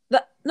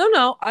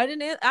 No, I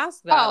didn't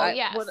ask that. Oh,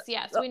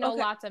 yes. We know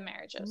okay, lots of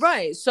marriages.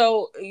 right.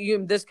 So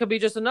this could be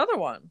just another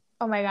one.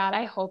 Oh my God,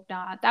 I hope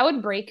not. That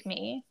would break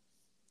me.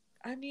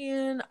 I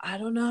mean, I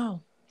don't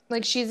know.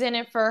 Like she's in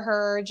it for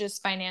her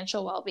just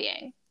financial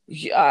well-being.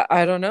 Yeah,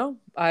 I don't know.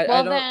 I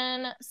Well, don't.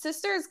 then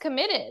sister's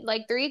committed.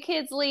 Like 3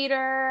 kids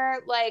later,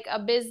 like a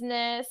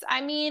business.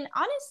 I mean,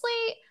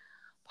 honestly,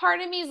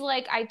 part of me is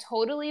like, I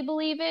totally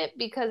believe it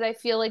because I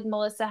feel like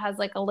Melissa has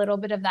like a little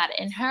bit of that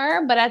in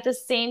her. But at the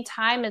same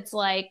time, it's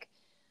like,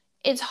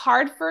 it's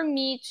hard for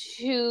me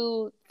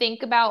to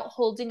think about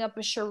holding up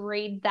a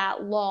charade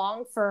that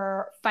long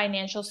for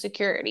financial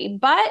security.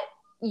 But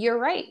you're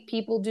right.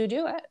 People do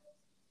it.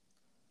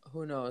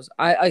 Who knows?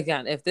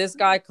 Again, if this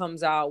guy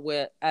comes out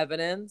with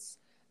evidence,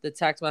 the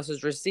text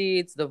message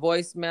receipts, the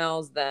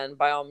voicemails, then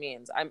by all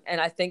means.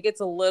 I think it's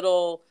a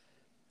little.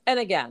 And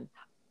again,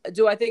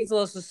 do I think it's a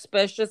little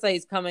suspicious that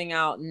he's coming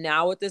out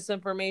now with this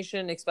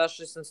information,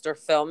 especially since they're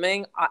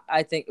filming?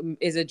 I think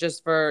is it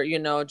just for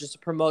just to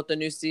promote the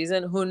new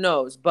season? Who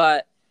knows?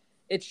 But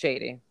it's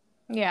shady.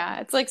 Yeah,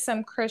 it's like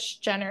some Kris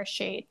Jenner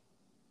shade.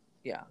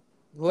 Yeah, I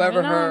don't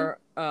whoever know. her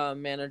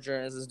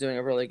manager is doing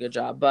a really good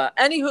job. But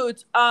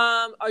anywho,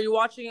 are you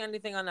watching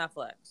anything on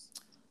Netflix?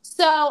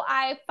 So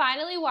I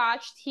finally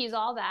watched He's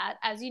All That,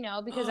 as you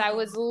know, because I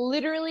was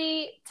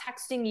literally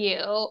texting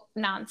you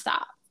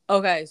nonstop.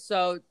 Okay,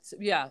 so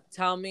yeah,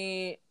 tell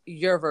me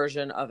your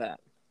version of it.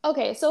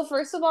 Okay, so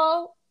first of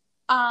all,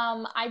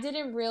 I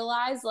didn't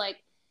realize like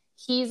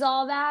He's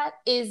All That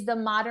is the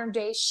modern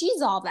day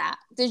She's All That.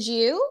 Did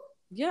you?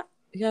 Yeah,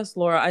 yes,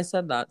 Laura, I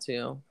said that to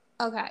you.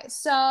 Okay,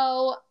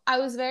 so I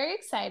was very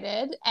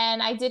excited,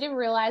 and I didn't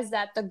realize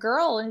that the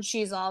girl in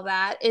She's All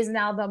That is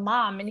now the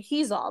mom and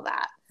He's All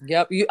That.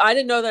 Yep, I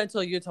didn't know that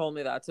until you told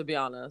me that, to be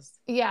honest.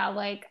 Yeah,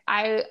 like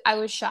I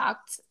was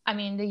shocked. I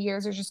mean, the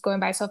years are just going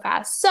by so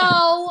fast.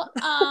 So,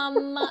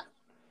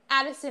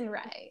 Addison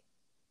Rae,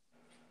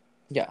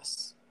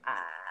 Yes.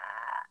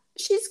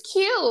 she's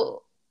cute.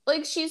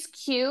 Like she's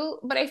cute,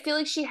 but I feel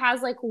like she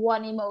has like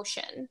one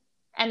emotion,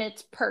 and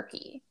it's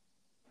perky.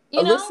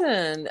 You know?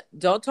 Listen,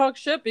 don't talk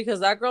shit because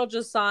that girl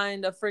just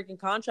signed a freaking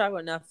contract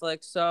with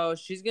Netflix, so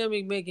she's gonna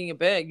be making it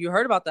big. You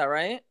heard about that,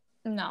 right?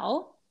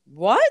 No,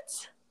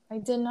 What? I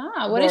did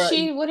not. What is Laura,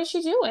 she? What is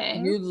she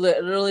doing? you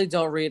literally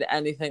don't read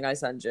anything I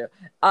send you.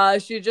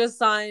 She just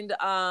signed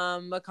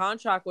a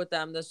contract with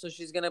them, so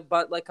she's gonna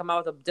come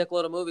out with a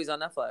dickload of movies on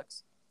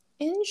Netflix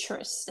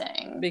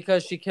Interesting.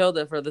 because she killed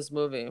it for this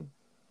movie.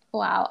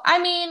 Wow. I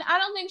mean, I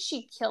don't think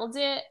she killed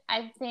it.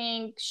 I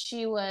think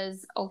she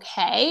was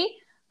okay.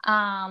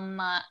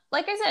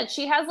 Like I said,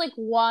 she has like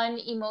one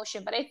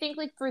emotion, but I think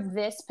like for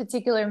this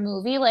particular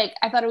movie, like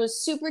I thought it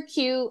was super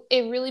cute.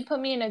 It really put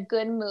me in a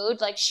good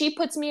mood. Like she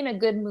puts me in a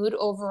good mood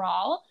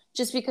overall,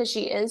 just because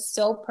she is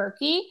so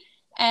perky.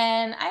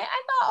 And I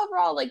thought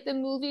overall, like the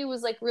movie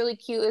was like really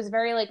cute. It was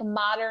very like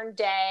modern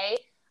day.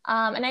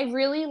 And I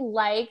really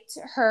liked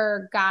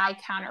her guy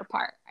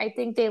counterpart. I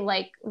think they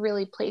like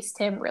really placed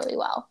him really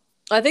well.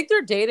 I think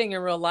they're dating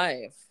in real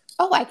life.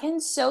 Oh, I can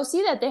so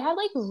see that. They had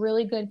like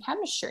really good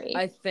chemistry.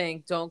 I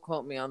think, don't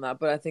quote me on that,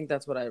 but I think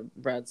that's what I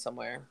read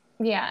somewhere.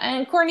 Yeah,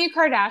 and Kourtney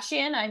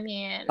Kardashian, I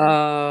mean,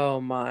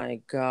 Oh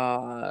my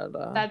God.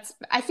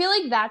 I feel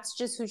like that's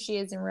just who she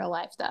is in real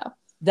life though.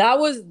 That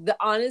was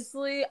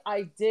honestly,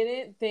 I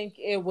didn't think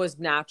it was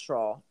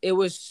natural. It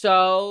was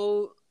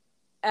so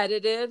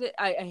edited.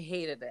 I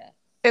hated it.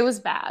 It was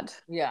bad.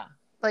 Yeah.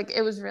 Like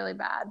it was really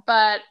bad.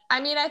 But I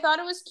mean, I thought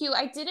it was cute.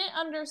 I didn't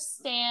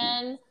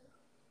understand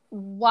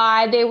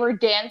why they were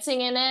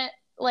dancing in it.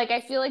 Like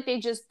I feel like they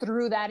just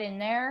threw that in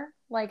there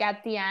like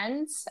at the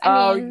end.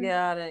 I Oh mean,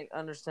 yeah, I didn't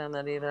understand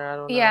that either. I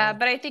don't yeah, know.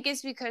 but I think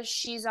it's because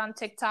she's on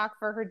TikTok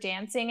for her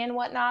dancing and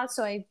whatnot.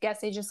 So I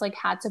guess they just like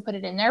had to put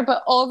it in there.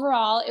 But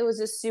overall, it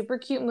was a super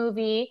cute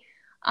movie.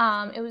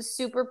 It was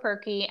super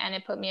perky and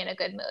it put me in a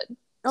good mood.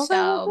 Okay,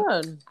 well, So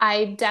good.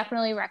 I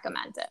definitely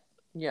recommend it.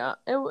 Yeah,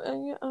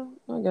 yeah,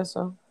 I guess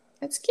so.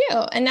 It's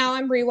cute. And now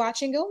I'm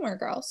rewatching Gilmore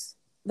Girls.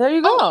 There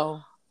you Oh,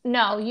 go.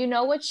 no, you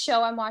know what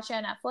show I'm watching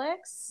on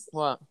Netflix?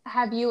 What?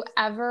 Have you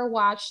ever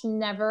watched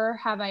Never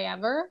Have I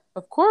Ever?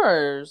 Of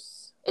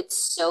course. It's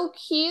so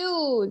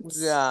cute.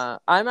 Yeah,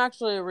 I'm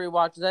actually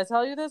rewatching. Did I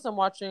tell you this? I'm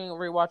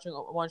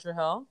rewatching One Tree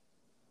Hill.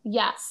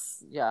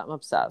 Yes. Yeah, I'm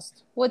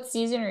obsessed. What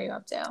season are you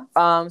up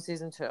to?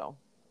 Season 2.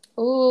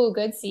 Ooh,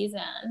 good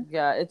season.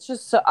 Yeah, it's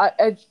just so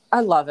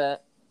I love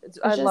it.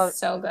 I It's love just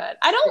so good.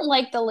 I don't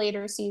like the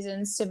later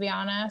seasons, to be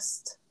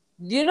honest.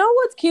 You know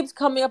what keeps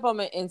coming up on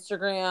my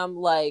Instagram?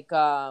 Like,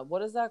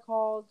 what is that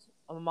called?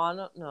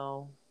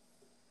 No.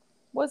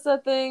 What's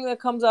that thing that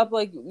comes up?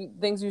 Like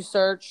things you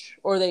search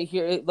or they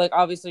hear. Like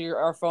obviously,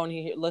 our phone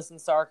he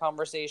listens to our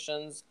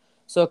conversations,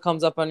 so it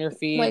comes up on your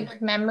feed.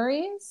 Like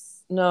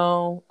memories?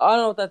 No, I don't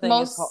know what that thing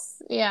is called.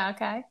 Yeah,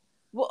 okay.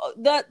 Well,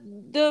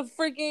 the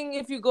freaking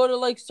if you go to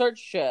like search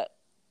shit.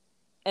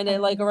 And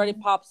it like already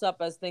pops up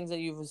as things that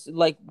you've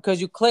like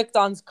because you clicked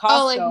on Costco.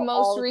 Oh, like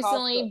most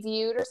recently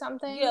viewed or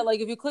something? Yeah,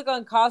 like if you click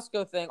on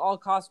Costco thing, all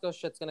Costco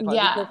shit's gonna come.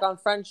 Yeah. You click on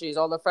Frenchies,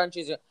 all the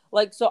Frenchies.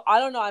 Like so, I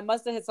don't know. I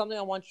must have hit something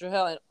on One Tree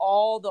Hill, and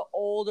all the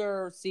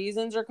older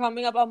seasons are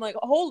coming up. I'm like,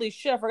 holy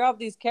shit! I forgot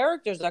these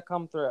characters that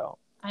come through.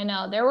 I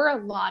know there were a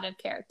lot of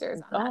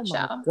characters on that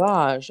show. Oh my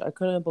gosh, I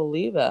couldn't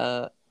believe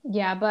it.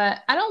 Yeah,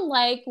 but I don't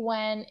like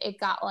when it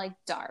got like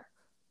dark.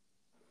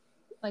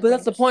 Like but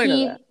that's the point of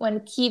it. When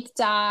Keith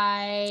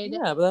died.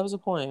 Yeah, but that was the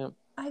point.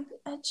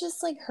 It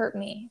just like hurt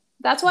me.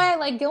 That's why I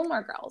like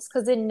Gilmore Girls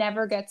because it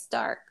never gets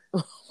dark.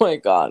 Oh my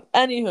god.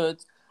 Anywho,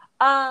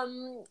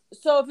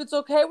 so if it's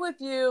okay with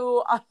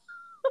you,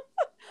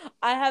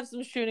 I have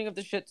some shooting of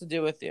the shit to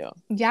do with you.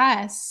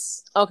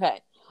 Yes.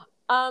 Okay.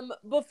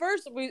 But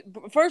first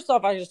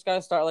off, I just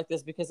gotta start like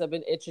this because I've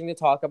been itching to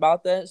talk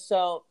about this.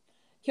 So,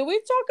 can we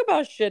talk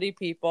about shitty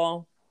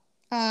people?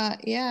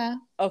 Yeah.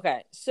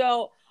 Okay.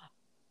 So.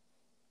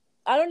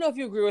 I don't know if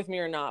you agree with me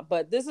or not,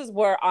 but this is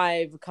where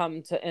I've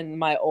come to in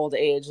my old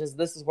age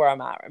this is where I'm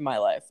at in my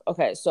life.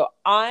 Okay, so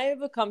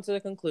I've come to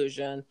the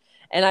conclusion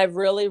and I've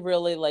really,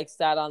 really like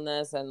sat on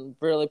this and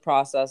really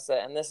processed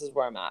it. And this is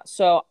where I'm at.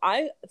 So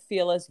I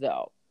feel as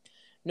though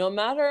no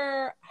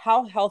matter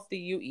how healthy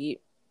you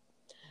eat,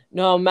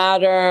 no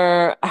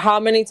matter how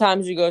many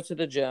times you go to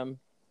the gym,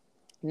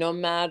 no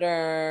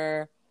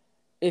matter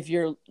if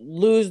you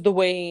lose the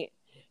weight,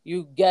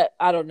 you get,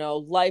 I don't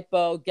know,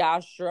 lipo,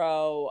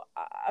 gastro.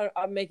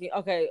 I'm making,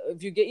 okay,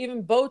 if you get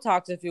even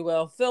Botox, if you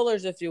will,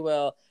 fillers, if you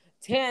will,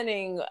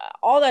 tanning,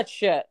 all that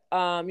shit,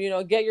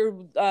 get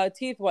your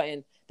teeth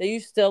whitened, that you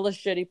still a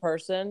shitty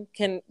person.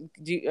 Are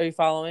you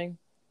following?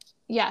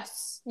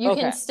 Yes, you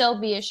can Okay. still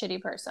be a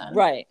shitty person.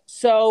 Right.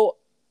 So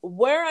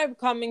where I'm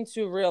coming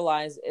to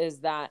realize is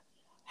that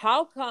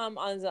how come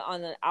on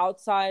an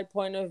outside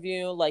point of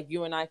view, like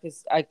you and I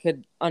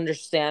could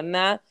understand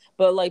that,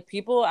 but like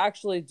people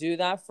actually do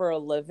that for a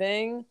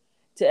living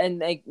to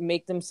and they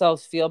make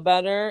themselves feel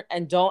better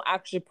and don't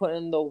actually put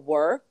in the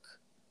work.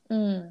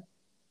 Mm,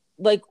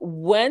 Like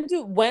when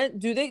do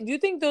you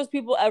think those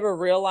people ever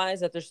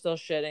realize that they're still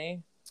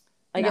shitty?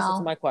 I guess that's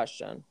no, my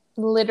question.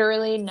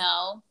 literally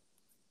no.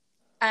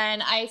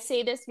 And I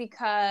say this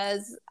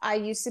because I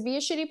used to be a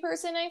shitty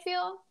person, I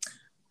feel.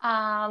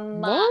 Um,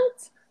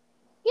 What?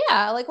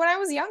 yeah, like when I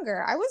was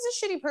younger, I was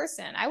a shitty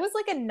person. I was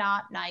like a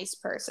not nice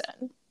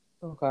person.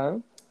 Okay.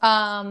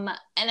 And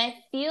I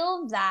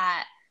feel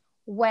that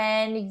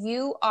when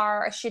you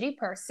are a shitty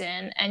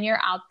person and you're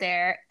out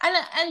there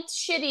and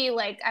shitty,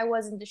 like I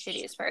wasn't the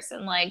shittiest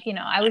person, like,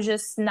 I was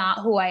just not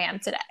who I am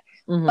today.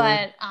 Mm-hmm.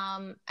 But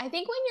I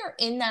think when you're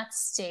in that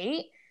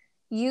state,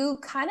 you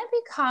kind of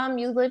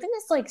you live in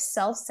this like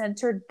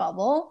self-centered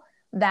bubble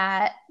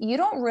that you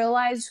don't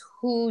realize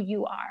who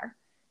you are.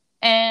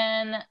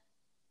 And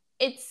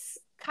it's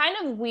kind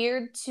of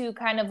weird to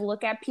kind of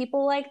look at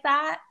people like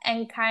that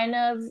and kind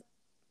of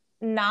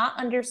not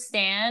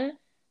understand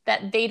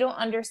that they don't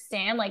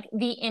understand like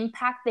the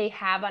impact they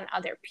have on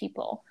other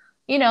people.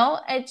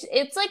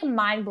 It's like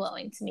mind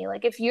blowing to me.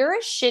 Like if you're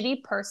a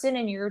shitty person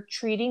and you're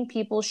treating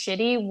people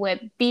shitty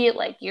with be it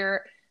like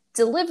your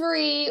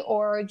delivery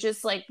or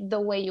just like the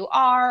way you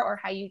are or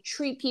how you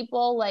treat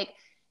people, like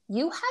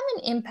you have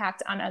an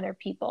impact on other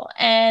people.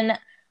 And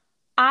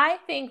I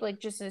think like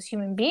just as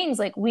human beings,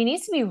 like we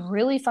need to be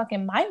really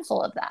fucking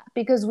mindful of that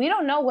because we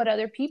don't know what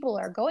other people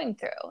are going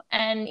through.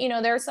 And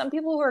there are some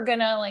people who are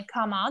gonna like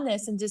come on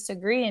this and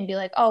disagree and be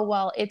like, oh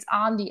well, it's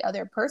on the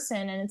other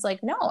person. And it's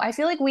like, no, I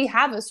feel like we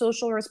have a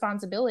social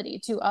responsibility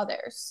to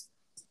others.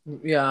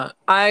 Yeah,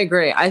 I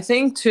agree. I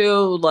think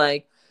too,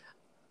 like,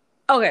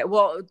 okay,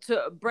 well,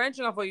 to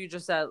branching off what you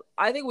just said,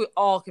 I think we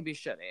all can be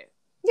shitty,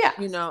 Yeah.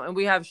 and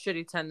we have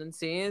shitty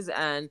tendencies.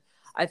 And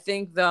I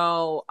think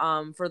though,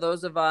 for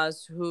those of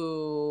us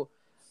who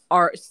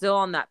are still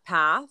on that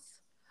path,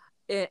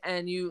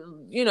 and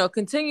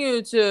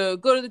continue to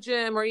go to the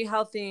gym or eat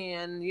healthy,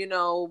 and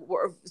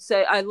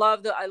say I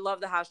love the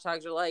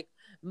hashtags are like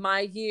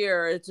my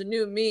year, it's a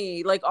new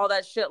me, like all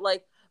that shit,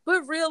 like,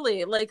 but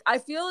really, like, I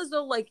feel as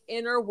though like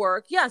inner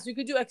work, yes, you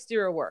could do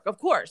exterior work, of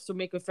course, to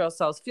make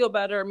ourselves feel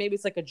better, maybe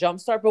it's like a jump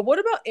start, but what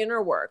about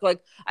inner work? Like,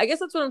 I guess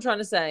that's what I'm trying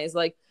to say is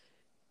like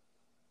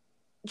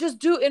just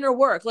do inner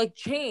work, like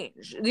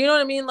change, you know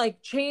what I mean,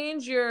 like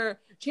change your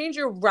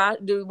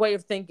way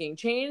of thinking,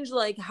 change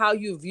like how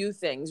you view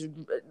things.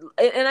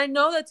 And I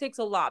know that takes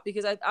a lot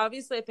because I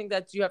think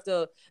that you have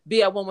to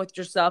be at one with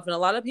yourself, and a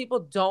lot of people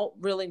don't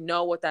really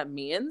know what that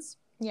means.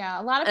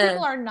 Yeah. A lot of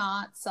people And are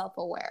not self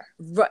aware.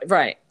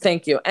 right.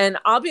 Thank you. And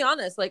I'll be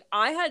honest, like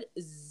I had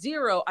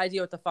zero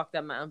idea what the fuck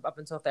that meant up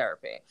until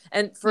therapy.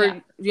 Yeah.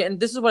 And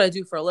this is what I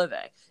do for a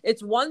living.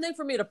 It's one thing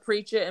for me to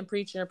preach it and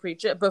preach it and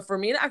preach it, but for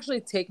me to actually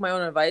take my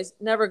own advice,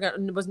 never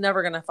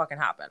gonna fucking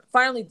happen.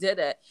 Finally did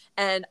it,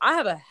 and I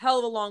have a hell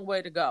of a long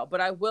way to go.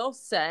 But I will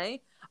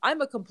say I'm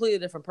a completely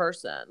different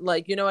person.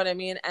 Like, you know what I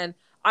mean? And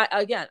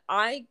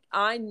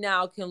I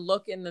now can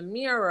look in the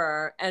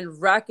mirror and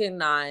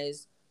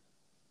recognize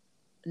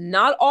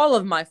not all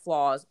of my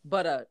flaws,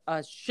 but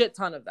a shit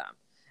ton of them.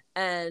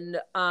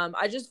 And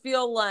I just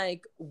feel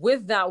like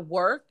with that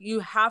work, you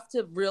have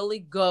to really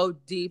go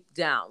deep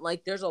down.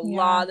 Like there's a Yeah.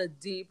 lot of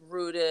deep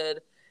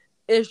rooted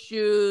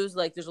issues.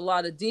 Like there's a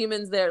lot of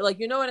demons there. Like,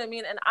 you know what I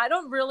mean? And I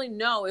don't really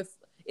know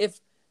if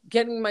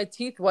getting my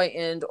teeth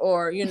whitened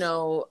or,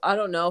 I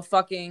don't know,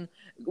 fucking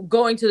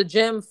going to the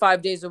gym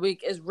 5 days a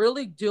week is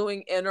really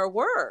doing inner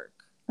work.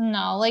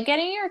 No, like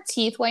getting your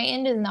teeth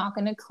whitened is not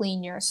going to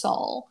clean your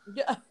soul.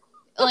 Yeah.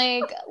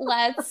 Like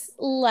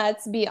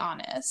let's be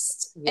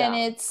honest.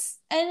 And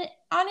Yeah.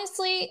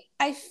 honestly,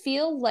 I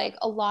feel like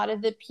a lot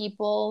of the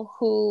people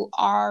who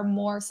are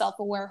more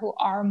self-aware, who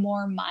are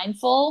more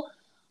mindful,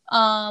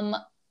 um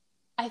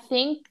I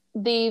think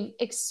they've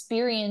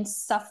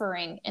experienced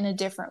suffering in a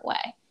different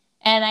way.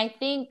 And I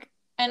think,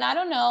 and I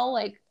don't know,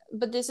 like,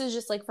 but this is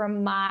just like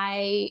from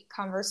my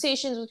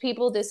conversations with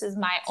people, this is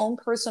my own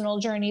personal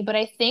journey. But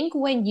I think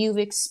when you've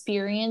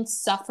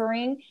experienced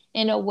suffering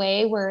in a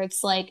way where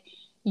it's like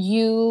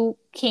you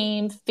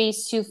came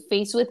face to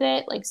face with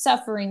it, like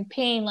suffering,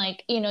 pain,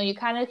 like, you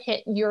kind of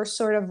hit your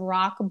sort of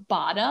rock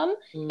bottom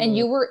and Mm.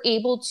 you were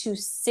able to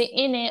sit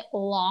in it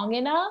long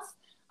enough.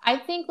 I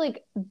think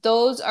like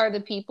those are the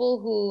people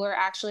who are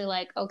actually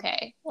like,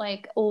 okay,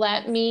 like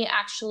let me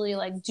actually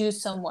like do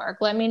some work.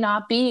 Let me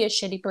not be a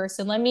shitty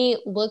person. Let me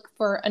look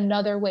for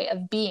another way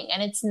of being.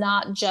 And it's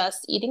not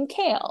just eating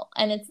kale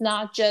and it's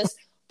not just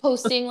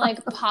posting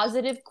like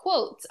positive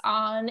quotes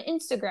on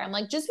Instagram.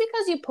 Like just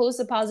because you post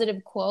a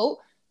positive quote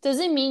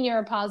doesn't mean you're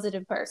a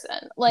positive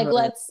person. Like Right.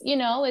 let's, you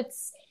know,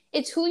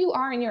 it's who you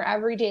are in your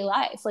everyday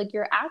life, like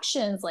your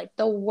actions, like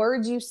the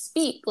words you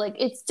speak, like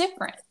it's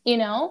different, you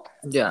know?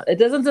 Yeah, it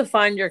doesn't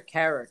define your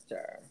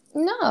character.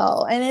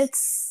 No, and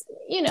it's,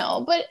 you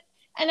know, but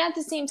and at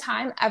the same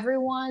time,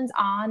 everyone's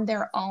on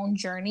their own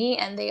journey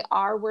and they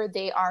are where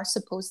they are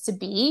supposed to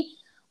be.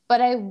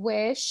 But I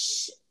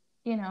wish,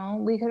 you know,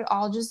 we could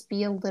all just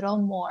be a little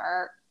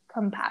more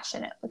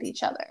compassionate with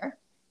each other.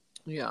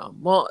 Yeah.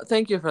 Well,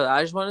 thank you for that.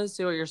 I just wanted to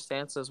see what your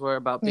stances were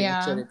about being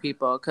Yeah. shitty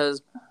people,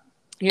 because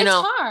you It's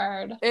know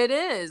hard. it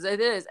is.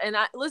 It is. And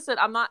I listen.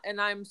 I'm not. And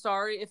I'm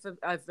sorry if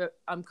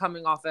I'm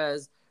coming off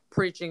as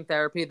preaching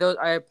therapy. Those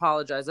I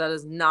apologize. That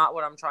is not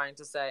what I'm trying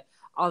to say.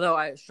 Although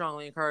I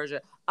strongly encourage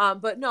it.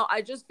 But no,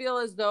 I just feel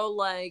as though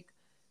like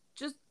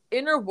just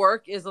inner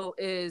work is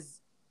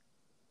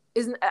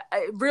isn't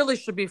it really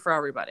should be for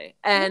everybody,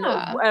 and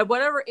Yeah. at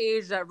whatever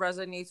age that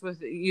resonates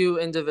with you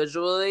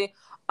individually.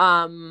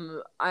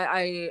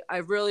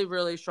 I really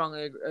really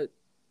strongly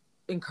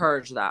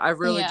encourage that. I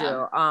really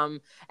Yeah. do.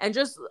 And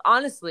just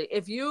honestly,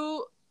 if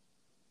you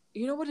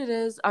know what it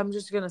is, I'm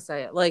just gonna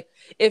say it. Like,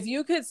 if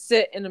you could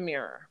sit in a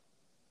mirror,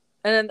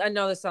 and I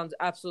know this sounds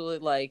absolutely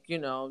like,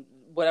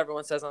 what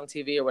everyone says on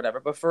TV or whatever,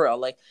 but for real,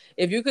 like,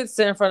 if you could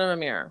sit in front of a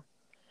mirror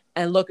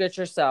and look at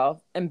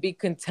yourself and be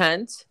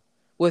content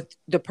with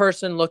the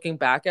person looking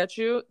back at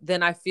you,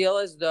 then I feel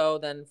as though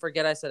then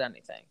forget I said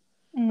anything.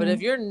 But if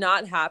Mm. you're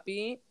not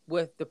happy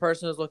with the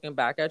person who's looking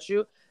back at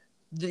you,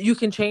 you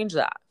can change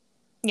that.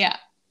 Yeah.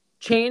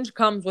 Change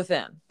comes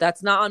within.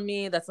 That's not on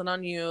me. That's not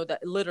on you.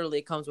 That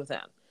literally comes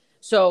within.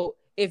 So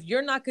if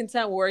you're not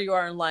content where you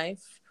are in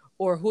life,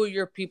 or who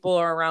your people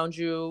are around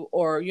you,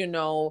 or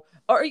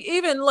or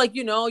even like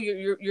you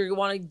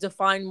want to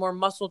define more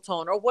muscle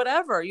tone or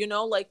whatever,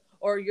 like,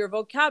 or your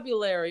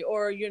vocabulary,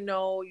 or you're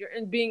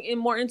in being in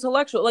more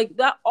intellectual, like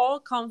that all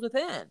comes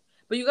within.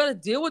 But you got to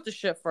deal with the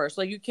shit first.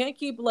 Like, you can't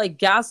keep like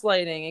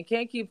gaslighting and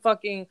can't keep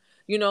fucking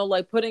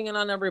like putting it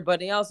on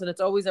everybody else, and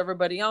it's always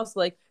everybody else.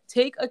 Like,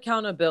 take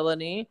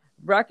accountability,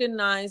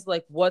 recognize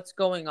like what's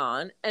going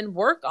on, and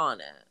work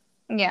on it.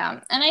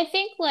 Yeah. And I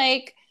think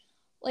like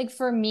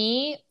for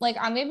me, like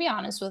I'm gonna be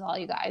honest with all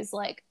you guys,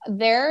 like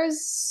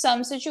there's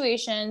some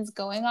situations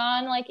going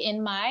on like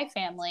in my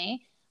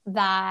family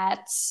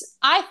that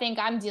I think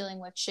I'm dealing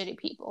with shitty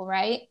people,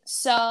 right?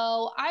 So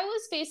I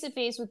was face to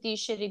face with these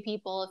shitty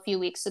people a few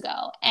weeks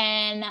ago,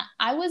 and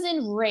I was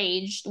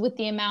enraged with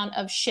the amount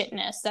of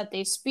shitness that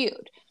they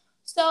spewed.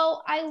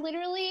 So I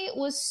literally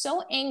was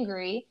so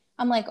angry.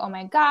 I'm like, oh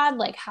my God,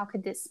 like how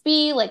could this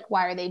be? Like,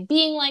 why are they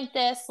being like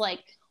this? Like,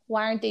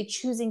 why aren't they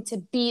choosing to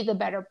be the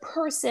better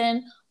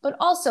person? But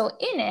also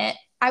in it,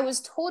 I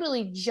was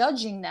totally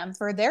judging them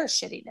for their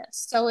shittiness.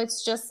 So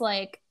it's just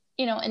like,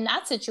 you know, in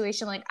that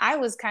situation, like I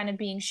was kind of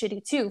being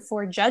shitty too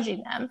for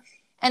judging them.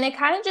 And it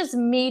kind of just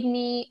made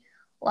me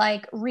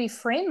like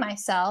reframe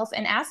myself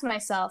and ask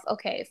myself,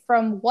 okay,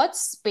 from what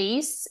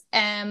space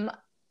am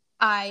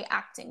I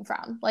acting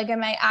from? Like,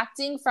 am I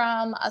acting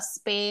from a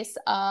space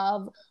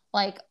of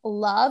like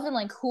love and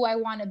like who I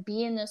want to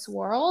be in this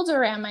world?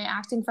 Or am I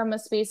acting from a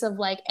space of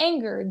like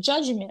anger,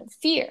 judgment,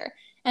 fear?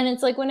 And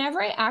it's like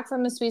whenever I act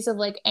from a space of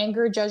like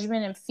anger,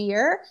 judgment, and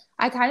fear,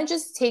 I kind of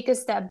just take a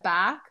step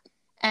back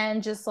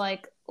and just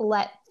like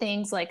let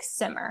things like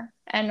simmer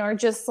and or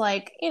just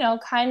like, you know,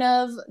 kind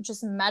of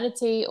just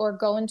meditate or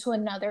go into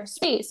another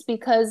space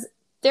because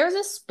there's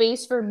a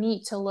space for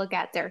me to look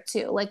at there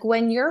too. Like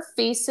when you're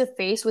face to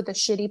face with a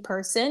shitty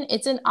person,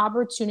 it's an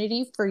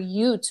opportunity for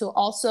you to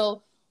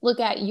also look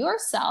at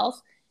yourself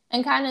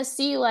and kind of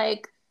see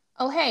like,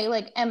 oh hey,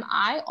 like am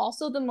I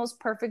also the most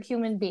perfect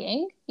human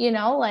being? You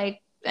know,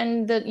 like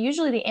and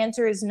usually the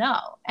answer is no.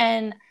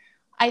 And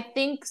I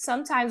think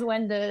sometimes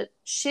when the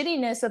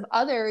shittiness of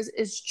others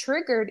is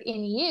triggered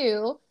in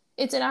you,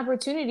 it's an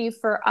opportunity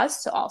for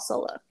us to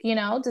also look, you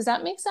know? Does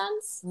that make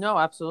sense? No,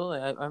 absolutely.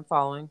 I'm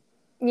following.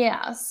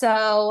 Yeah.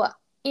 So,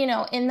 you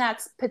know, in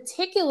that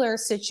particular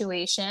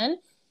situation,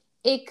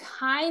 it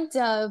kind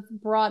of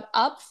brought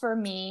up for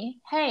me,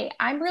 hey,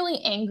 I'm really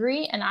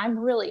angry and I'm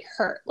really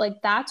hurt.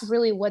 Like, that's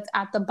really what's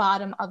at the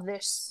bottom of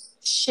this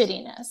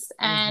shittiness.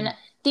 And Hmm.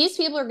 these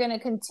people are going to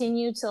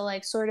continue to,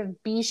 like, sort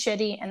of be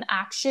shitty and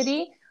act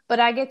shitty, but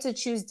I get to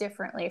choose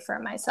differently for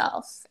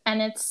myself.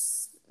 And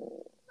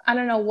I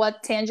don't know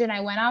what tangent I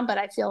went on, but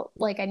I feel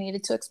like I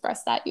needed to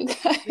express that, you No,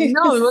 it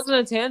guys. wasn't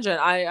a tangent.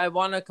 I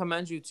want to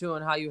commend you too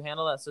on how you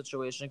handle that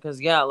situation. Because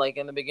yeah, like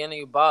in the beginning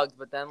you bugged,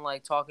 but then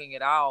like talking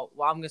it out.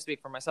 Well, I'm gonna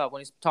speak for myself.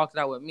 When you talked it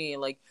out with me,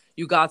 like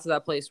you got to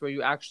that place where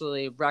you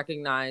actually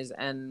recognize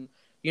and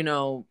you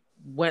know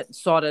went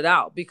sought it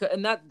out. Because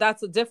and that's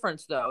the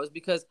difference though, is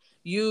because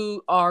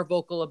you are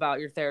vocal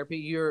about your therapy.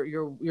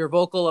 You're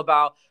vocal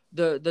about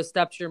the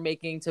steps you're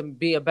making to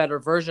be a better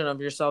version of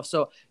yourself.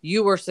 So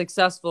you were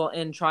successful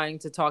in trying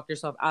to talk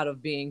yourself out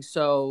of being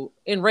so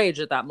enraged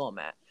at that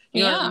moment.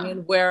 You know what I Yeah.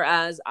 mean?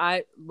 Whereas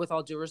I, with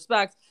all due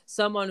respect,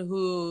 someone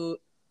who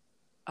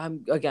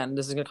I'm again,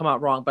 this is gonna come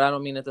out wrong, but I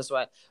don't mean it this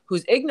way,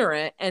 who's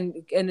ignorant and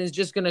is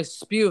just gonna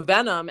spew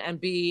venom and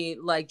be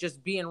like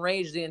just be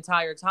enraged the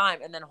entire time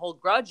and then hold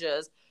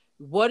grudges,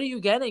 what are you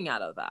getting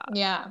out of that?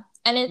 Yeah.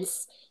 And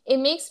it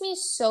makes me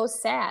so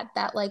sad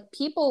that like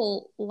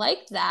people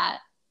like that,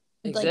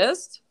 like,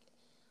 Exist?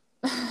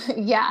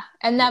 yeah.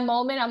 And that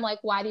moment, I'm like,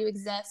 why do you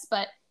exist?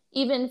 But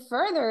even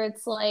further,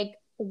 it's like,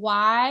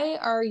 why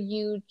are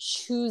you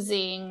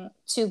choosing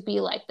to be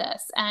like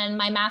this? And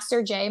my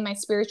master Jay, my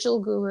spiritual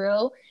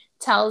guru,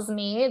 tells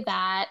me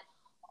that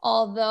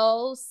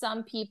although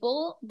some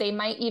people, they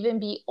might even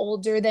be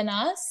older than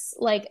us,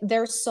 like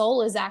their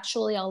soul is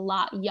actually a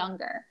lot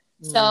younger.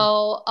 Mm,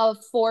 So a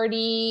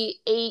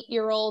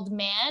 48-year-old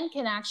man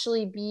can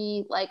actually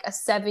be like a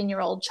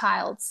 7-year-old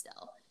child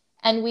still.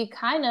 And we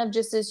kind of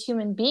just as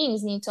human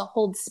beings need to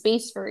hold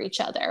space for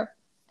each other.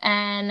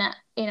 And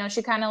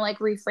she kind of like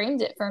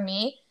reframed it for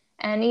me.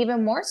 And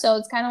even more so,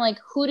 it's kind of like,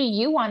 who do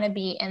you want to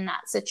be in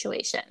that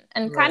situation?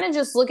 And kind right. of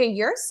just look at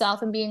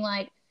yourself and being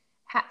like,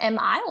 am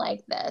I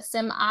like this?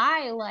 Am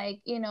I like,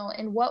 in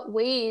what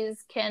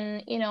ways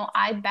can,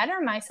 I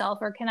better myself,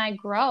 or can I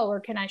grow, or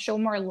can I show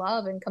more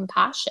love and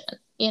compassion,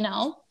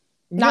 not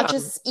Yeah.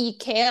 just eat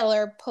kale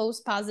or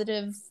post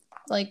positive,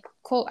 like,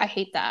 quote. I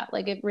hate that.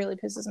 Like, it really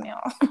pisses me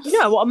off.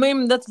 Yeah, well, I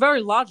mean, that's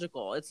very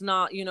logical. It's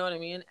not, you know what I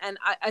mean? And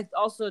I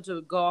also,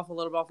 to go off a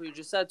little bit off what you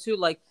just said too,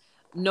 like,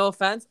 no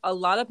offense, a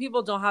lot of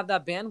people don't have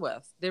that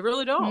bandwidth. They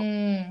really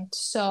don't.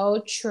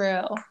 So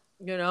true.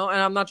 And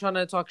I'm not trying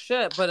to talk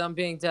shit, but I'm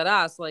being dead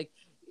ass. Like,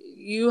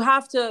 you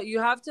have to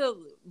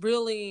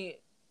really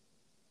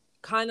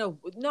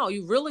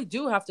you really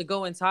do have to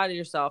go inside of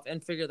yourself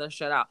and figure this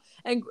shit out.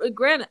 And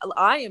granted,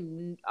 I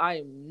am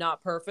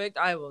not perfect.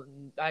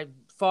 I'm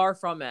far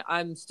from it.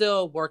 I'm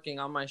still working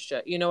on my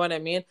shit. You know what I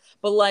mean?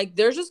 But like,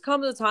 there's just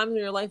comes a time in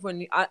your life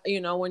when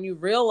when you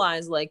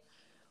realize like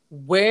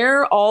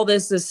where all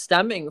this is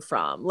stemming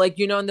from, like,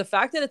 and the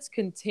fact that it's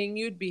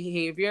continued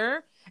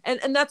behavior.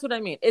 And that's what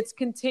I mean. It's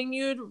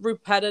continued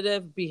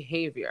repetitive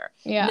behavior.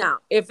 Yeah. Now,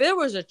 if there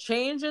was a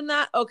change in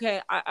that,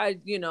 okay,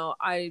 I'd be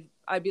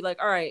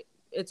like, all right,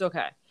 it's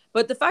okay.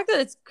 But the fact that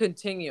it's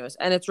continuous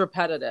and it's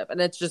repetitive and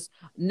it's just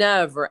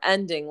never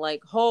ending,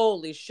 like,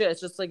 holy shit,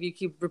 it's just like you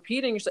keep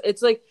repeating yourself.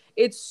 It's like,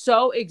 it's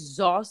so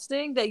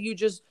exhausting that you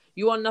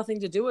want nothing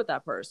to do with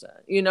that person.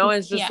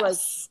 It's just like,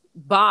 Yes.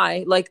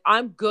 bye. Like,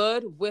 I'm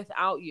good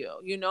without you,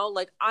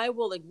 like, I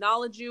will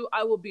acknowledge you.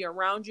 I will be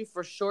around you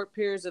for short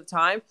periods of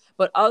time.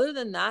 But other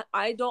than that,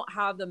 I don't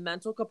have the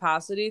mental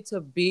capacity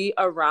to be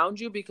around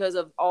you because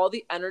of all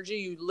the energy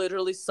you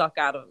literally suck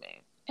out of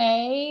me.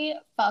 A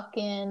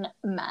fucking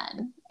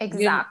men. you know,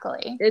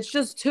 Exactly. it's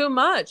just too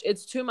much.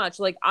 It's too much.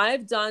 Like,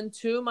 I've done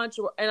too much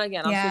work. And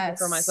again, I'm speaking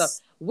for myself.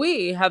 Yes.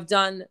 We have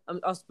done, I'm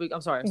sorry, I speak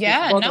for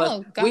Yeah, both of us.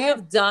 no, go We ahead.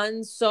 have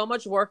done so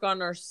much work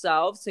on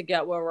ourselves to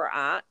get where we're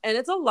at. And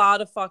it's a lot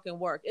of fucking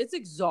work. It's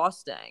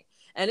exhausting.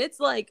 And it's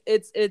like,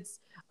 it's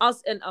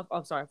us. And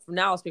I'm sorry, from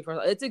now I'll speak for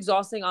myself. It's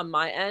exhausting on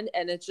my end.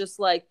 And it's just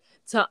like,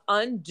 to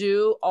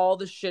undo all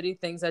the shitty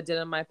things I did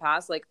in my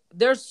past. Like,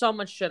 there's so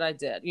much shit I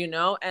did,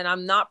 and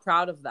I'm not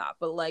proud of that.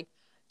 But like,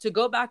 to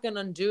go back and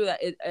undo that,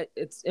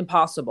 it's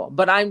impossible.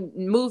 But I'm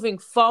moving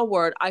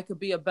forward. I could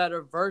be a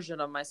better version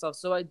of myself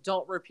so I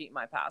don't repeat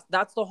my past.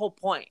 That's the whole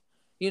point.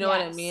 You know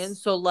what I mean? Yes.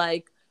 So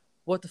like,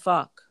 what the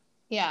fuck?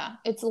 Yeah.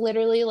 It's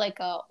literally like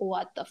a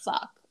what the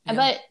fuck.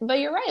 Yeah. But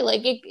you're right.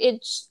 Like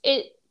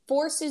it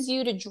forces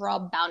you to draw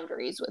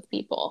boundaries with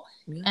people.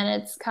 Yeah.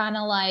 And it's kind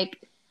of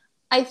like,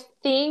 I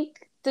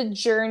think the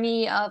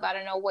journey of, I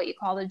don't know what you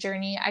call the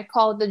journey. I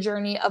call it the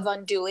journey of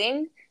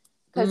undoing,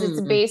 because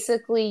it's Mm,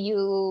 basically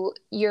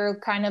you're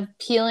kind of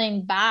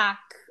peeling back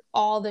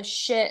all the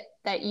shit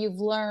that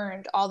you've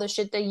learned, all the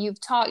shit that you've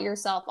taught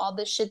yourself, all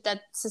the shit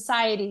that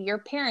society, your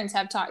parents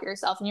have taught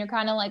yourself, and you're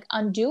kind of like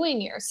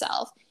undoing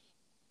yourself.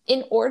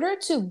 In order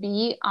to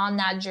be on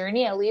that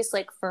journey, at least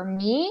like for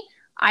me,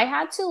 I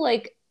had to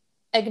like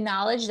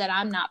acknowledge that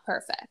I'm not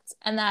perfect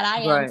and that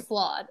I am right.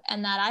 flawed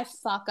and that I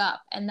fuck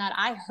up and that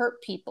I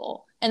hurt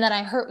people and that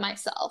I hurt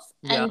myself.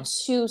 Yeah. And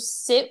to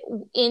sit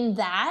in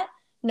that,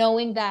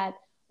 knowing that,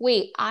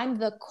 wait, I'm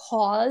the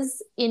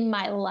cause in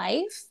my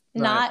life,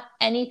 Right. not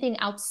anything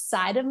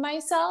outside of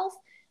myself,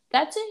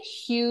 that's a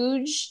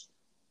huge,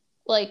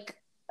 like,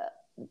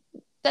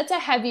 that's a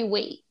heavy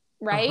weight,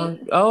 right?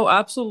 Oh,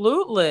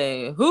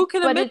 absolutely. Who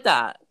can But admit it's,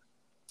 that?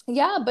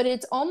 yeah, but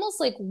it's almost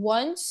like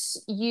once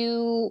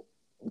you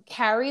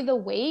carry the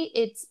weight,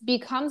 it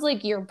becomes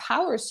like your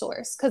power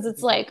source, because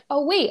it's like,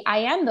 oh, wait, I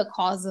am the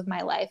cause of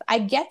my life. I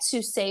get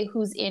to say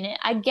who's in it.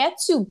 I get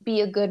to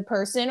be a good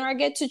person, or I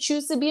get to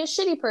choose to be a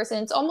shitty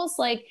person. It's almost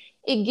like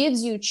it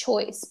gives you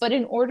choice. But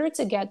in order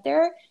to get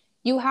there,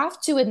 you have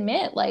to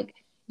admit, like,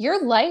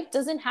 your life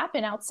doesn't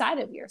happen outside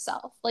of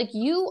yourself. Like,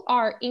 you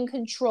are in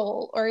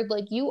control, or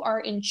like you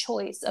are in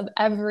choice of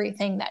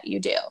everything that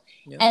you do.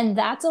 Yeah. And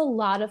that's a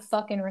lot of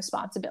fucking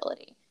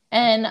responsibility.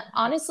 And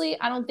honestly,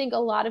 I don't think a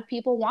lot of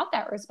people want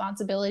that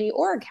responsibility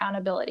or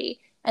accountability.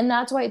 And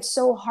that's why it's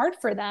so hard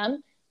for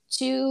them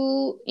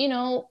to, you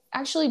know,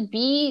 actually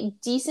be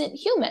decent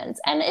humans.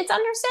 And it's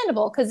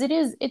understandable because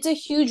it's a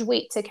huge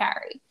weight to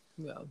carry.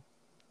 Yeah.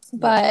 Yeah.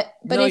 But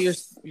No, if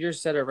you're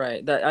said it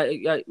right.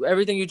 That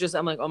everything you just,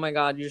 I'm like, oh my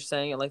God, you're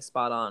saying it like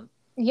spot on.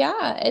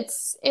 yeah,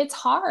 it's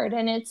hard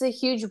and it's a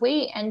huge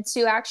weight. And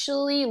to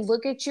actually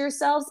look at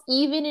yourselves,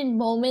 even in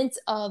moments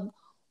of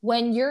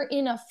when you're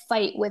in a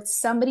fight with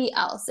somebody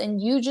else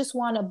and you just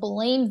want to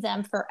blame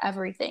them for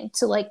everything,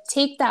 to like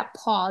take that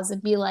pause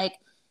and be like,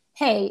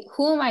 hey,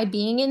 who am I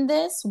being in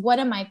this? What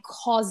am I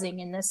causing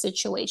in this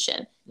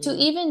situation? To Mm.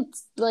 even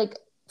like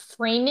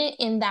frame it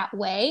in that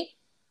way,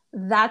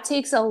 that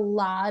takes a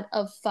lot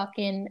of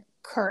fucking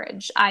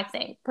courage, I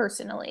think,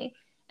 personally,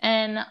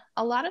 and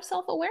a lot of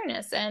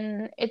self-awareness,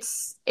 and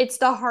it's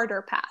the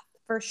harder path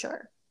for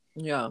sure.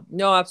 Yeah,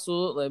 no,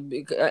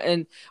 absolutely.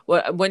 And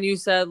when you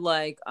said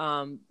like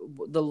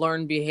the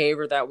learned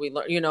behavior that we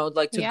learn, you know,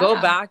 like to go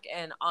Yeah. back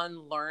and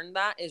unlearn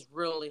that is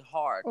really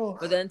hard. But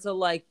Oh, then to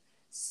like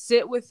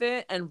sit with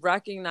it and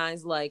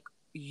recognize like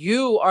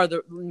you are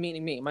the,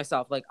 meaning me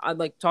myself, like I'm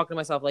like talking to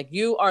myself, like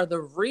you are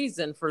the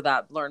reason for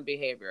that learned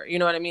behavior. You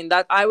know what I mean?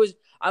 That I was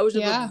just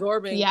yeah.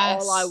 absorbing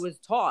all I Yes. was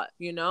taught,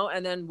 you know,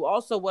 and then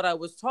also what I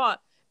was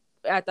taught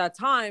at that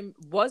time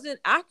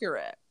wasn't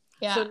accurate.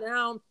 So Yeah.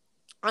 now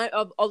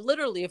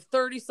literally of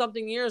 30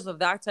 something years of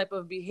that type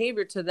of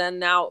behavior to then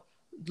now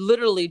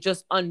literally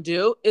just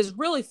undo is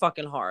really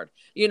fucking hard.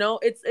 You know,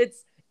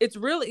 it's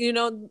really, you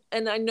know,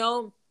 and I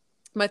know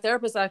my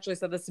therapist actually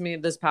said this to me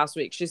this past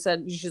week. She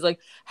said, she's like,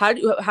 how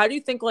do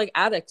you think like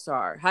addicts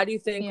are? How do you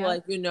think Yeah.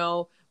 like, you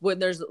know, when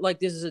there's like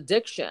this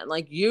addiction,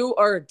 like you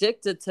are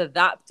addicted to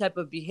that type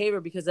of behavior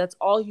because that's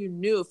all you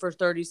knew for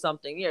 30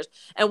 something years.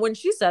 And when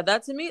she said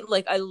that to me,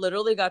 like I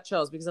literally got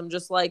chills because I'm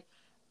just like,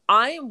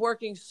 I am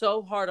working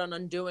so hard on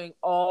undoing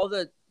all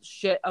the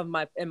shit of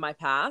my in my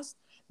past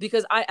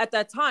because I at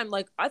that time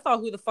like I thought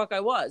who the fuck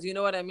I was. You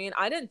know what I mean?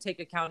 I didn't take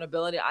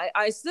accountability.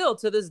 I still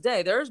to this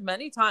day there's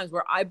many times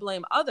where I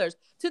blame others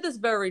to this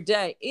very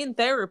day in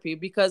therapy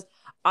because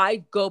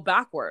I go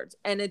backwards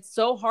and it's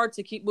so hard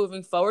to keep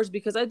moving forwards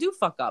because I do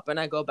fuck up and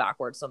I go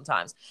backwards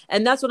sometimes.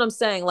 And that's what I'm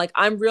saying. Like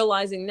I'm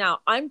realizing now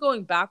I'm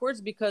going backwards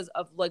because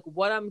of like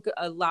what I'm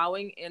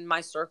allowing in my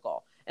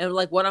circle and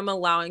like what I'm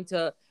allowing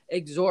to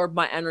absorb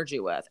my energy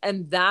with.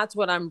 And that's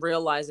what I'm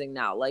realizing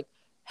now. Like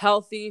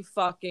healthy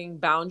fucking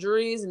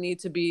boundaries need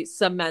to be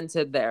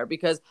cemented there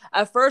because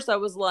at first I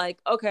was like,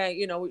 okay,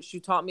 you know, she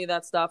taught me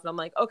that stuff and I'm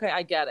like, okay,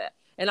 I get it.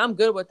 And I'm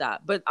good with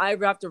that. But I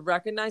have to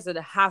recognize that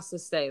it has to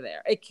stay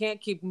there. It can't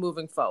keep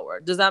moving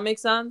forward. Does that make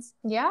sense?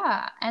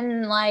 Yeah.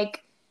 And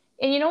like,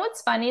 and you know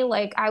what's funny?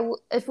 Like,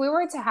 if we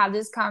were to have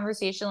this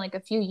conversation like a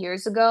few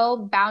years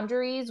ago,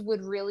 boundaries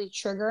would really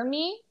trigger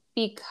me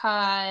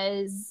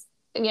because,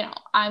 you know,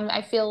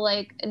 I feel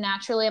like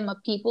naturally I'm a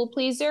people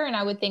pleaser and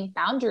I would think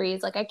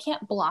boundaries, like I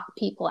can't block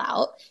people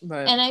out.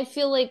 Right. And I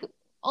feel like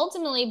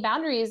ultimately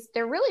boundaries,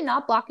 they're really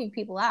not blocking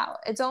people out.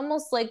 It's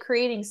almost like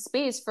creating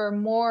space for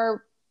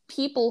more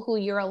people who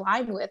you're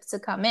aligned with to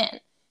come in,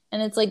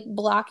 and it's like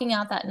blocking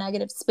out that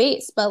negative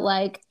space. But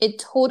like it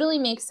totally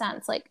makes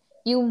sense. Like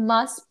you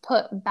must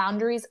put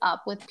boundaries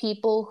up with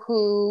people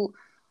who,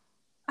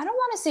 I don't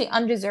want to say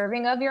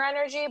undeserving of your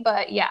energy,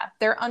 but yeah,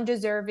 they're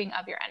undeserving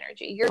of your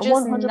energy. You're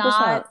just 100%.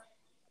 not,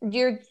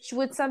 you're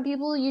with some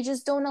people you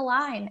just don't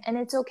align, and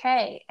it's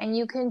okay, and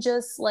you can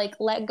just like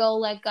let go,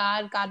 let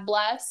God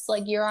bless,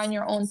 like you're on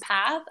your own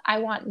path. I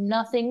want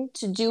nothing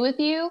to do with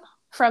you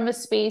from a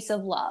space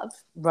of love.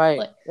 Right.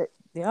 Like,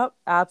 Yep.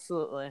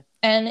 Absolutely.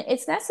 and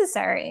it's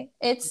necessary.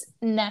 It's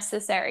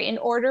necessary. In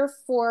order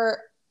for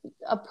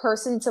a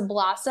person to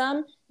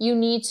blossom, you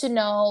need to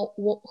know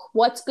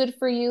what's good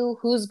for you,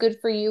 who's good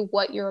for you,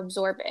 what you're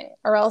absorbing,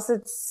 or else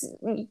it's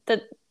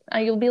that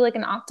you'll be like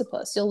an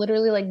octopus. You'll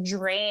literally like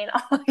drain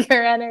all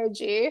your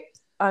energy.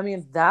 I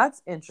mean,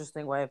 that's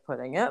interesting way of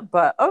putting it,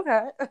 but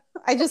okay.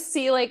 I just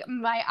see like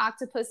my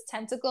octopus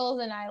tentacles,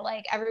 and I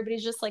like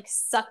everybody's just like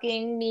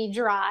sucking me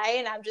dry,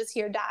 and I'm just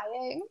here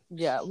dying.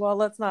 Yeah, well,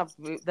 let's not.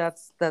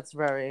 That's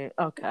very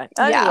okay.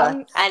 Anyway, Yeah.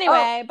 oh,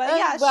 Anyway, but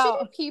yeah,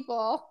 well, shitty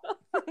people.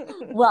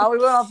 well, we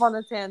went off on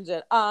a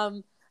tangent.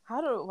 How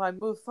do I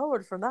move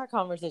forward from that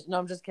conversation? No,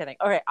 I'm just kidding.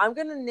 Okay, I'm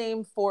gonna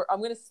name four.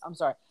 I'm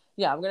sorry.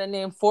 Yeah, I'm gonna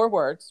name four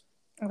words.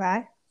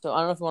 Okay. So I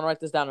don't know if you want to write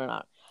this down or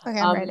not. Okay,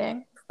 I'm Um,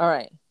 writing. all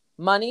right.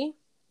 Money,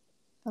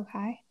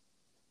 Okay.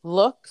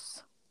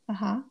 looks,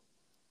 Uh-huh.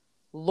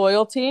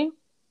 loyalty,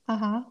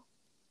 Uh-huh.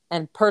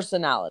 and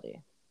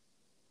personality.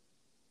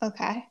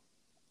 Okay.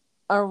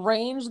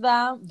 Arrange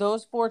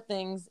those four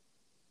things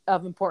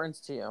of importance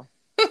to you.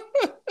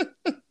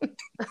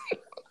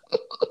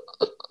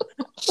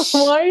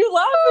 Why are you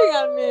laughing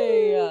at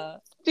me?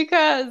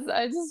 Because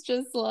I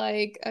just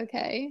like,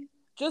 okay.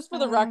 Just for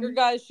the record, Um,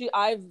 guys,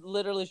 I've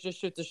literally just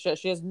shoot the shit.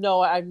 She has no,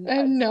 I have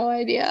no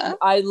idea.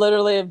 I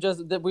literally have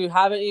just that we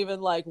haven't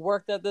even like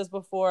worked at this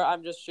before.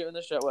 I'm just shooting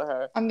the shit with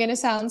her. I'm gonna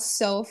sound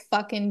so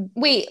fucking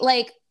wait,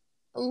 like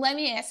let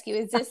me ask you,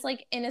 is this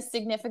like in a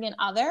significant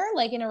other,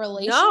 like in a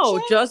relationship?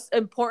 No, just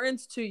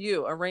importance to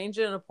you. Arrange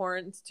it in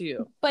importance to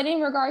you. But in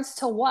regards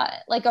to what?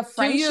 Like a To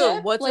you,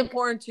 friendship? what's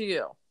important to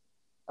you?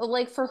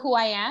 Like for who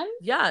I am?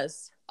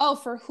 Yes. Oh,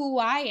 for who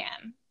I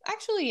am.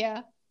 Actually,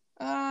 yeah.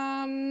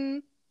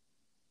 Um,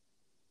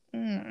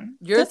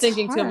 You're that's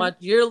thinking too hard. much.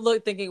 You're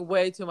thinking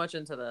way too much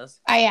into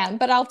this. I am,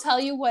 but I'll tell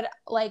you what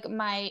like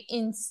my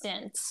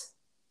instant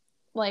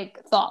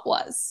like thought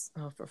was.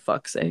 Oh, for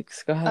fuck's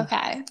sakes. Go ahead.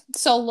 Okay.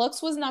 So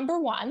looks was number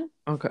 1,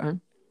 Okay.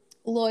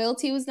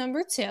 loyalty was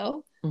number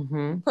 2,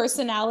 Mm-hmm.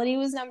 personality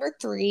was number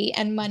 3,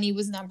 and money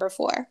was number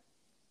 4.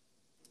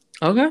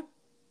 Okay.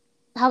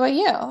 How about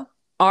you?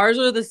 Ours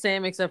are the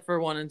same except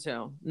for 1 and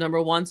 2.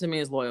 Number 1 to me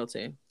is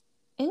loyalty.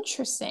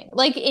 Interesting.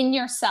 Like in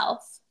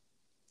yourself.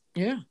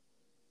 Yeah.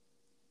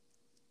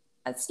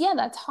 That's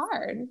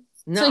hard.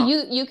 So No.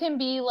 you can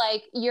be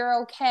like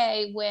you're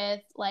okay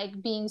with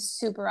like being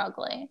super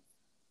ugly.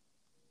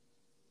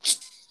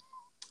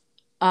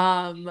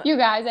 You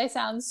guys, I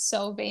sound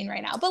so vain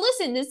right now. But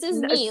listen, this is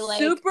me. Like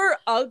super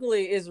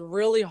ugly is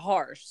really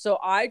harsh. So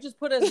I just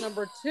put it as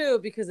number 2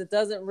 because it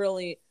doesn't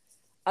really,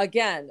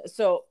 again,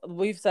 so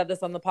we've said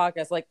this on the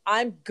podcast. Like,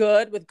 I'm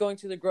good with going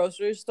to the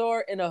grocery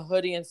store in a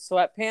hoodie and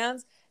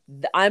sweatpants.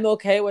 I'm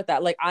okay with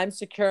that. Like, I'm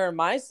secure in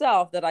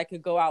myself that I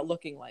could go out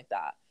looking like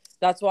that.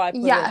 That's why I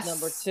put it as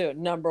number 2.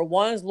 Number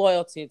 1 is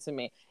loyalty to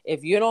me.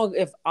 If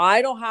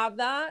I don't have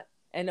that,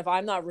 and if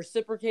I'm not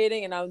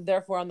reciprocating, and I'm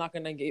not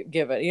going to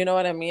give it, you know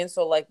what I mean?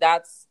 So like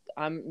that's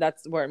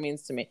where it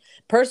means to me.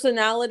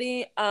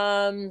 Personality,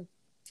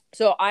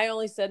 so I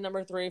only said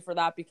number 3 for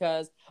that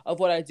because of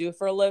what I do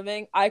for a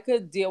living. I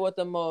could deal with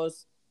the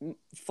most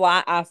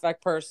flat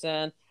affect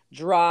person,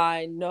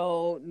 dry,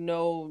 no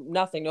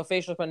nothing, no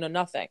facial expression, no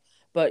nothing.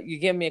 But you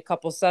give me a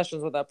couple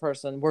sessions with that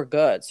person, we're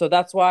good. So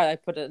that's why I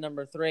put it at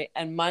number 3.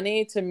 And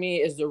money to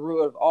me is the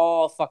root of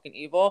all fucking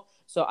evil.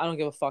 So I don't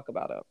give a fuck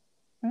about it.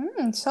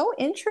 So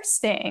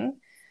interesting.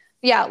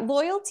 Yeah,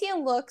 loyalty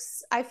and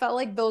looks, I felt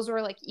like those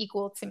were like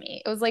equal to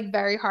me. It was like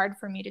very hard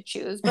for me to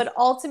choose. But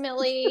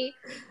ultimately,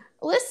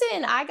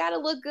 listen, I gotta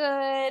look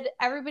good.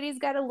 Everybody's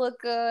gotta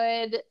look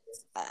good.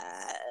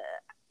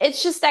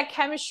 It's just that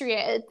chemistry.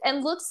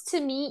 And looks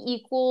to me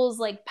equals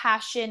like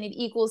passion, it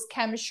equals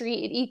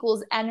chemistry, it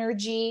equals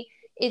energy.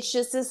 It's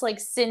just this like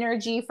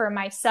synergy for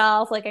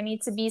myself. Like I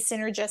need to be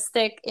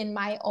synergistic in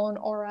my own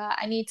aura.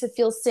 I need to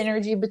feel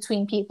synergy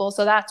between people.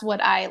 So that's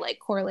what I like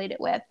correlate it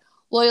with.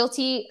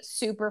 Loyalty,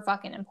 super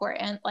fucking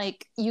important.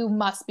 Like you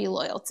must be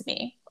loyal to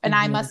me and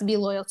I must be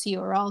loyal to you,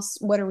 or else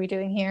what are we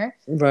doing here?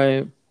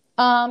 Right.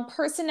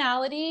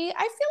 Personality,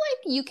 I feel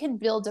like you can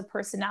build a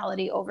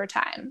personality over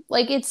time.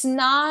 Like it's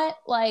not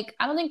like,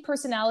 I don't think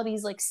personality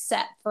is like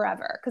set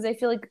forever because I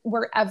feel like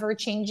we're ever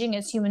changing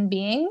as human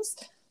beings.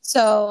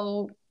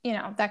 So,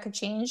 that could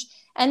change.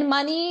 And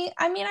money,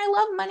 I mean, I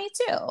love money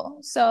too.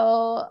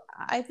 So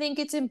I think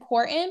it's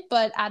important,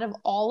 but out of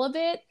all of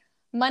it,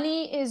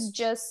 money is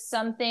just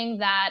something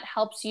that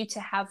helps you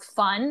to have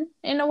fun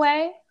in a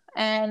way.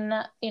 And,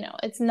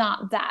 it's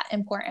not that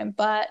important,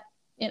 but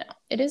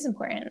it is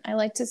important. I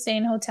like to stay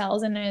in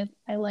hotels and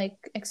I like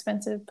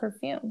expensive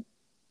perfume.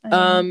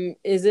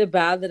 Is it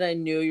bad that I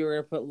knew you were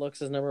gonna put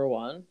looks as number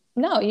 1?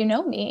 No, you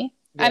know me.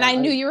 Yeah, and I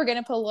knew you were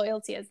gonna put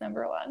loyalty as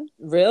number 1.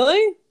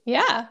 Really?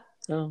 Yeah.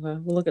 Okay.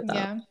 Well, look at that.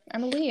 Yeah.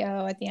 I'm a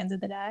Leo at the end of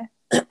the day.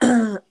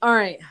 All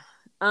right.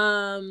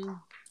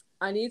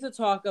 I need to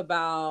talk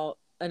about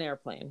an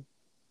airplane.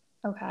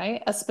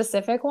 Okay. A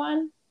specific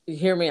one?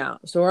 Hear me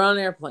out. So we're on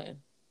an airplane.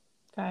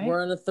 Okay.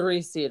 We're on a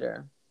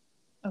 3-seater.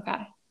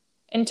 Okay.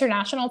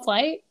 International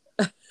flight?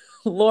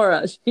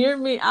 Laura, hear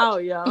me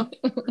out, yo.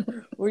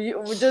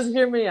 Just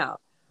hear me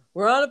out.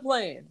 We're on a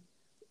plane.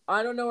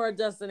 I don't know where our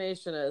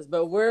destination is,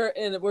 but we're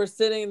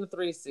sitting in the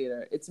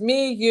 3-seater. It's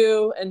me,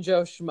 you, and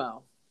Joe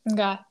Schmo.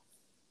 Okay.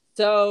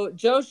 So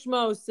Joe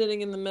Schmo is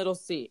sitting in the middle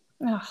seat.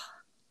 Ugh.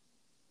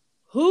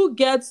 Who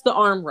gets the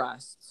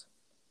armrest?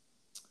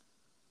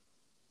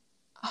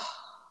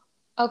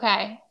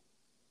 Okay.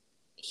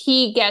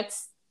 He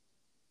gets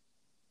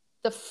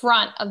the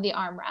front of the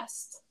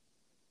armrest.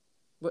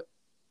 What?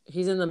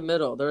 He's in the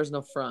middle. There is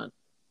no front.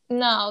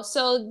 No.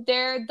 So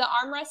the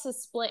armrest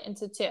is split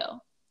into 2.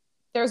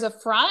 There's a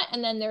front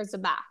and then there's a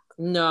back.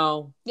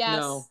 No. Yes.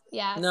 No.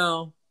 Yes.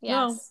 No.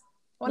 Yes.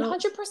 No.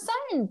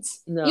 100%.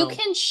 No. You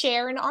can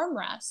share an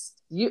armrest.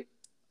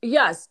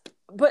 Yes.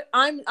 But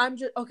I'm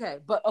just okay.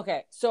 But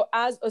okay. So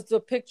as the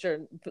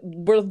picture,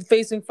 we're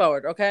facing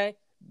forward. Okay.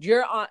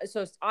 You're on.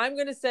 So I'm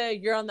gonna say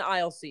you're on the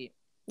aisle seat.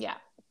 Yeah.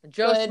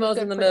 Joe Schmo's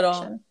in the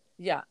prediction. middle.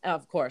 Yeah,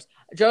 of course.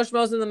 Joe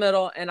Schmo's in the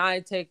middle, and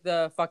I take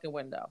the fucking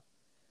window.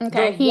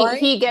 Okay.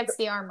 He gets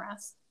the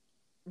armrest.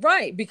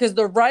 Right, because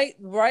the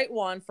right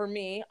one for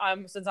me,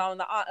 since I'm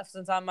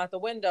at the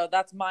window,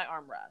 that's my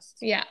armrest.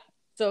 Yeah.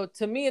 So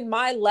to me, in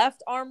my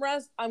left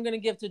armrest, I'm gonna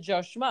give to Joe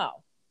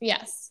Schmo.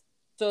 Yes.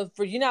 So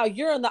for you now,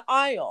 you're in the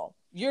aisle.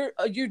 You're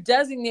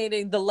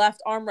designating the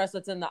left armrest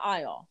that's in the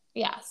aisle.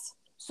 Yes.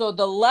 So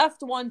the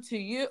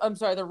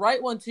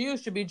right one to you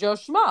should be Joe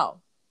Schmo.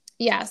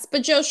 Yes,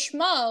 but Joe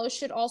Schmo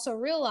should also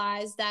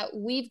realize that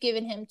we've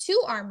given him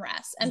 2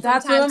 armrests, and from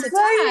That's what time I'm to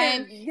time,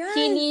 saying. he Yes.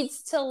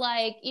 needs to,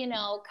 like,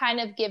 kind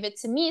of give it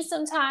to me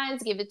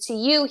sometimes, give it to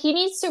you. He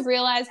needs to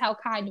realize how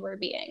kind we're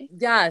being.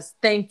 Yes,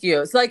 thank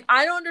you. It's like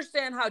I don't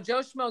understand how Joe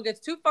Schmo gets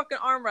 2 fucking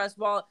armrests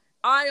while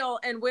aisle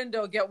and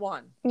window get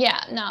 1.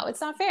 Yeah, no,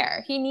 it's not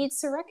fair. He needs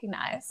to Okay,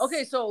 recognize.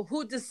 so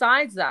who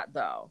decides that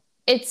though?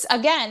 It's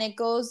again,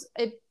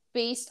 it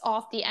based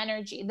off the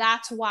energy.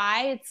 That's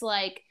why it's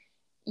like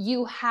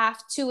you have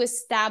to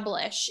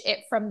establish it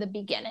from the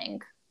beginning.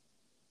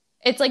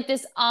 It's like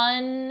this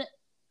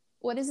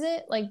what is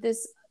it? Like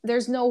this,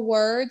 there's no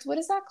words. What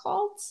is that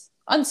called?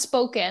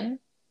 Unspoken.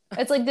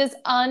 It's like this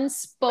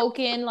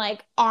unspoken,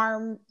 like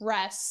arm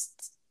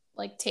rest,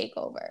 like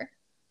takeover.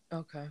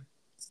 Okay.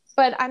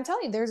 But I'm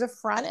telling you, there's a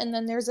front and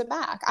then there's a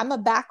back. I'm a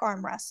back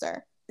arm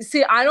wrester.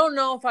 See, I don't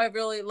know if I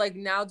really like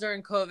now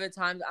during COVID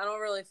times, I don't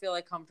really feel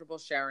like comfortable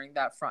sharing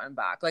that front and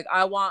back. Like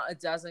I want a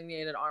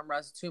designated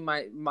armrest to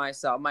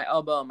myself, my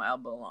elbow and my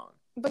elbow alone.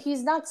 But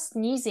he's not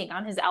sneezing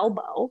on his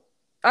elbow.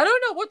 I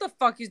don't know what the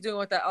fuck he's doing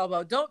with that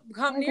elbow. Don't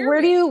come Like near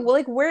where do me. you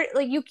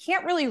where you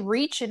can't really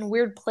reach in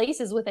weird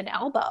places with an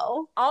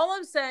elbow. All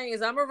I'm saying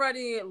is I'm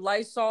already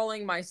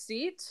Lysoling my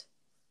seat.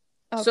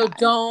 So Okay.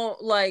 don't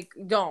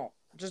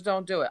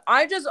do it.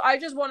 I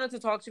just wanted to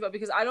talk to you about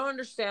because I don't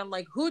understand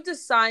like who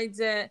decides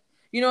it.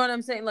 You know what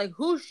I'm saying? Like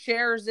who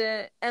shares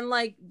it and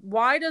like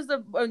why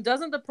doesn't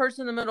the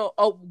person in the middle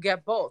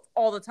get both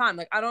all the time?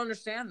 Like I don't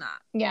understand that.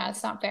 Yeah,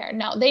 it's not fair.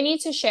 No, they need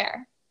to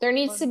share. There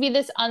needs to be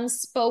this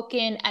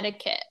unspoken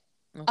etiquette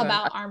Okay.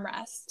 about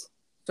armrest.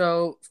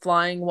 So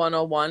Flying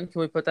 101,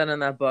 can we put that in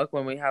that book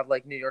when we have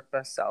like New York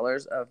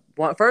bestsellers of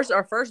one first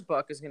our first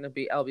book is gonna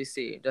be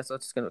LBC, that's what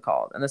it's gonna be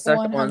called. And the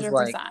second one's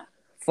like 100%.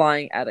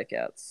 Flying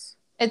Etiquettes.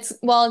 It's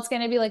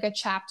going to be like a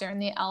chapter in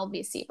the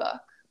LBC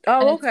book.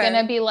 And Oh, it's going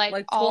okay. to be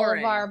like all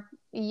touring. of our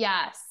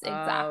yes, Oh,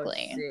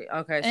 exactly. see.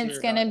 Okay, I see And where it's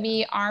you're going to going.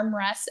 be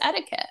armrest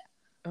etiquette.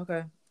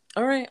 Okay.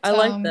 All right. I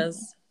like So,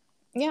 this.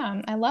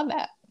 yeah, I love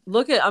it.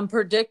 Look I'm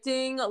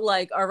predicting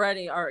like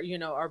already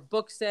our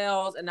book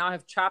sales and now I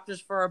have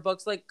chapters for our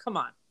books. Like, come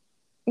on.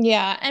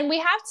 Yeah, and we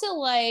have to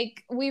I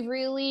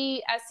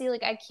see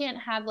like I can't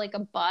have like a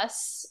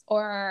bus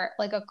or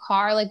like a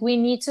car. Like we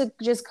need to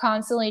just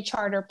constantly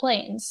charter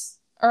planes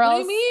or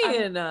What do you else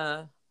mean?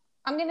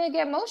 I'm going to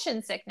get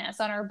motion sickness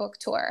on our book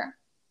tour.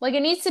 Like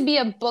it needs to be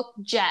a book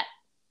jet.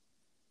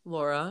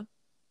 Laura,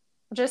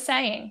 Just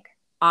saying.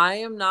 I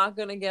am not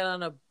gonna get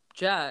on a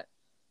jet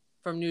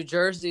from New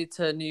Jersey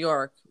to New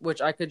York,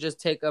 which I could just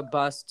take a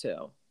bus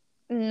to.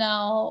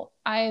 No,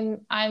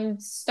 I'm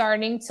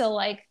starting to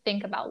like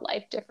think about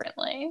life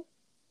differently.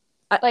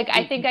 I, Like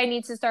I think I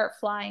need to start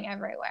flying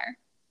everywhere.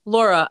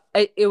 Laura,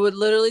 it would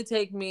literally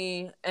take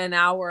me an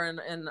hour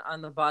in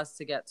on the bus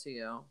to get to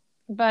you.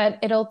 But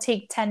it'll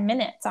take 10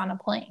 minutes on a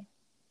plane.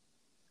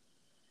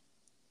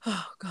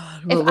 Oh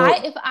God.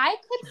 If I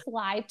could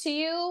fly to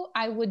you,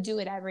 I would do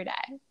it every day.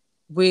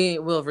 We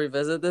will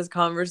revisit this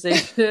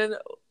conversation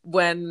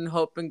when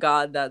hope in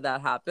God that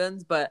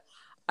happens. But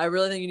I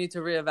really think you need to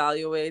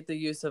reevaluate the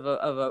use of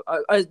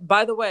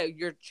by the way,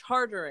 you're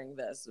chartering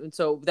this. And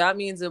so that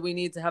means that we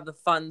need to have the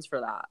funds for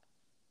that.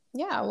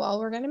 Yeah, well,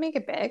 we're gonna make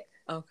it big.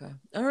 Okay.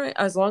 All right.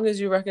 As long as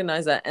you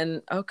recognize that.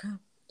 And okay.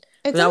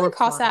 It Now we're doesn't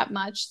cost flying. that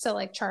much to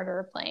like charter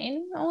a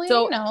plane. Only,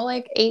 So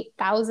like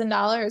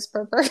 $8,000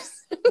 per person.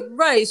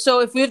 right. So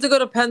if we have to go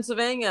to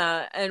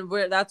Pennsylvania and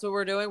that's what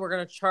we're doing, we're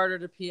gonna charter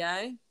to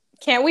PA.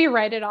 Can't we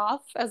write it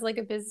off as like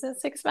a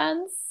business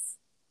expense?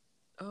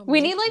 Oh,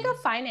 We maybe. need like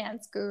a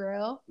finance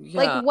guru.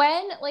 Yeah.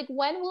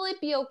 When will it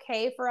be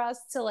okay for us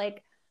to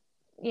like,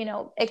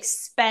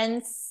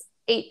 expense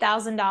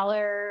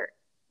 $8,000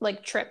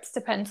 like trips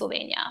to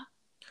Pennsylvania?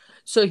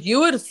 So you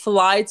would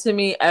fly to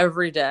me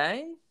every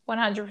day?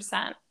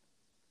 100%.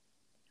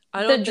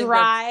 I don't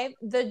think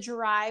The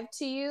drive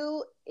to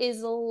you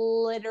is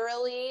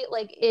literally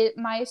like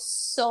my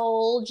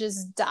soul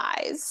just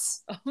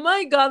dies. Oh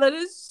my God, that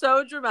is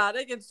so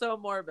dramatic and so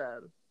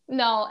morbid.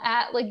 No,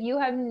 you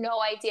have no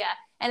idea.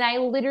 And I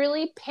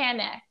literally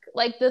panic.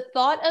 Like the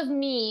thought of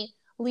me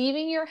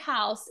leaving your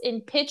house in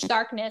pitch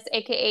darkness,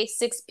 aka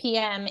 6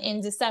 p.m.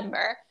 in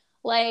December,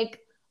 like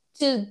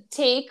to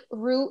take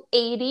Route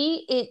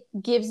 80, it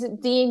gives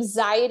the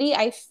anxiety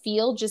I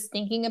feel just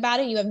thinking about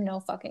it. You have no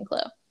fucking clue.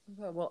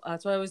 Okay, well,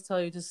 that's why I always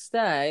tell you to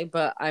stay.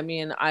 But I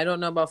mean, I don't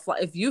know about fly.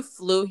 If you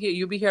flew here,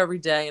 you'd be here every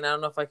day, and I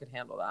don't know if I could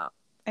handle that.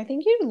 I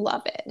think you'd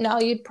love it. No,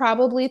 you'd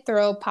probably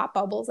throw pop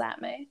bubbles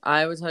at me.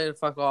 I would tell you to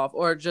fuck off,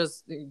 or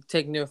just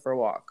take New for a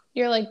walk.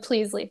 You're like,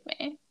 please leave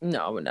me. No,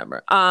 I would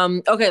never.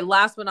 Okay.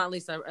 Last but not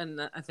least,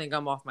 I think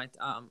I'm off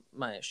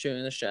my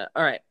shooting the shit.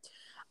 All right,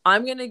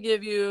 I'm gonna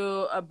give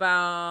you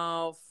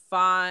about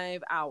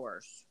 5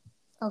 hours.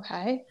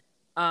 Okay.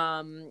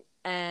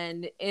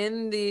 And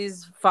in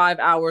these 5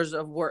 hours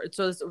of work,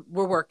 so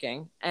we're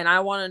working, and I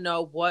want to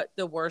know what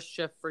the worst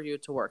shift for you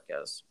to work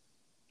is.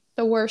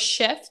 The worst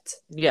shift?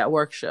 Yeah,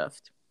 work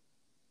shift.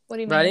 What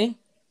do you mean? Ready?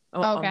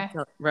 Okay.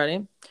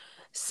 Ready?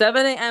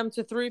 7 a.m.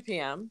 to 3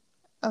 p.m.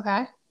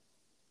 Okay.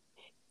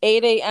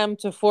 8 a.m.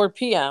 to 4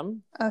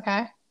 p.m.,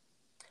 Okay.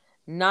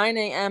 9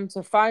 a.m.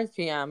 to 5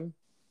 p.m.,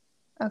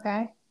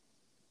 Okay.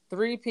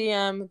 3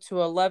 p.m.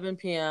 to 11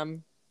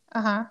 p.m.,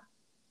 Uh-huh.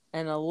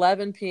 and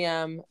 11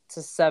 p.m.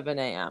 to 7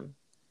 a.m.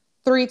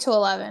 3 to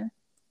 11.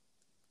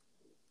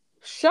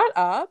 Shut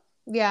up.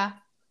 Yeah,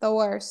 the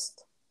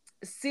worst.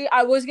 See,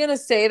 I was going to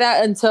say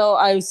that until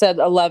I said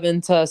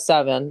 11 to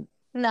 7.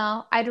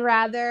 No, I'd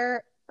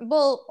rather,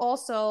 well,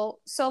 also,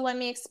 so let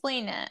me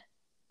explain it.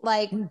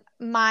 Like,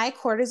 my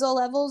cortisol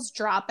levels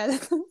drop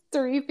at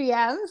 3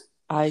 p.m.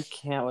 I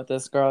can't with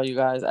this girl, you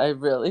guys. I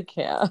really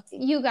can't.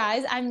 You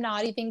guys, I'm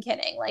not even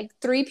kidding. Like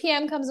 3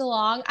 p.m. comes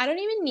along, I don't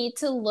even need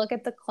to look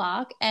at the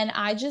clock, and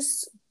I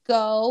just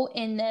go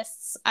in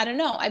this, I don't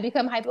know, I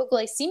become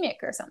hypoglycemic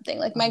or something.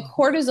 Like my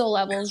cortisol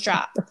levels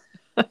drop.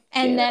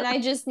 And then I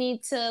just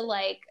need to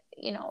like,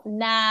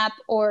 nap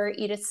or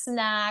eat a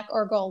snack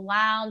or go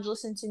lounge,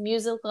 listen to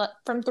music.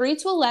 From 3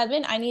 to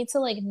 11, I need to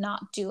like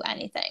not do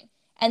anything.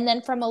 And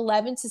then from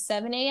 11 to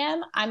 7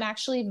 a.m., I'm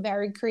actually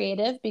very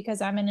creative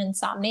because I'm an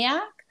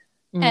insomniac.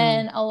 Mm.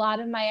 And a lot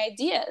of my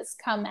ideas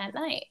come at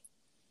night.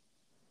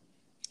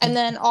 And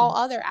then all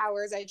other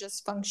hours, I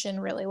just function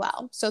really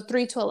well. So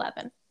 3 to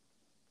 11.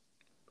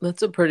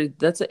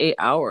 That's 8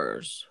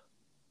 hours.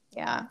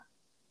 Yeah.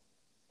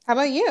 How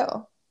about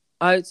you?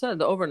 I said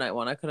the overnight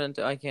one. I can't.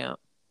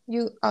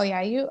 Oh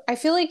yeah, I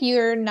feel like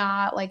you're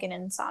not like an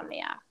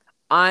insomniac.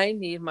 I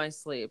need my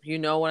sleep. You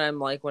know what I'm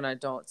like when I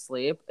don't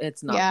sleep?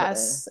 It's not pretty.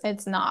 Yes,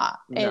 it's not.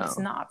 It's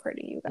No, not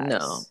pretty, you no,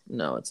 guys.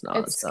 no, it's not.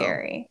 It's So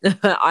scary.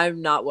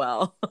 I'm not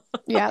well.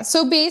 Yeah.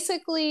 So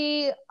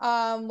basically,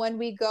 when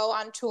we go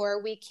on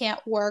tour, we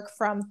can't work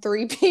from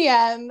 3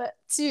 p.m.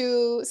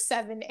 to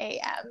 7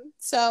 a.m.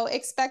 So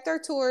expect our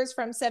tours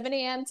from 7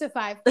 a.m. to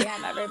 5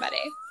 p.m., everybody.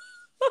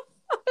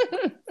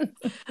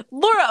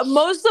 Laura,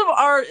 most of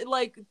our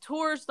like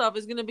tour stuff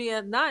is gonna be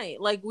at night.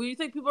 Like, do you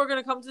think people are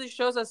gonna come to these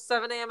shows at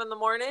 7 a.m. in the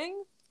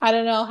morning? I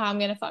don't know how I'm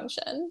gonna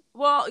function.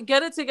 Well,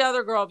 get it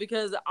together, girl,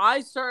 because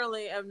I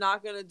certainly am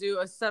not gonna do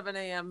a 7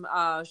 a.m.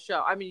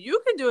 Show. I mean, you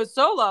can do it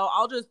solo.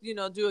 I'll just,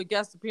 do a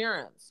guest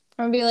appearance.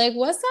 I'm gonna be like,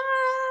 "What's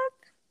up?"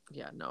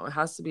 Yeah, no, it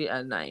has to be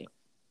at night.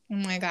 Oh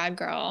my God,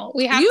 girl.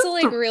 We have You to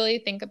like really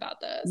think about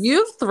this.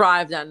 You've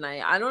thrived at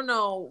night. I don't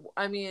know.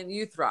 I mean,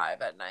 you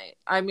thrive at night.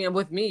 I mean,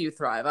 with me, you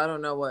thrive. I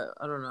don't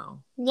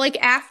know. Like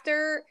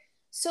after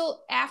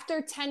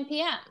 10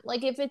 p.m.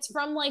 Like if it's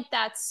from like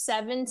that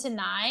 7 to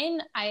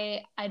 9,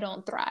 I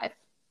don't thrive.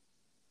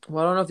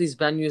 Well, I don't know if these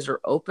venues are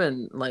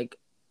open like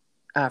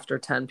after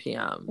 10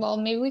 p.m. Well,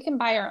 maybe we can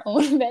buy our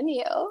own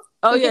venue.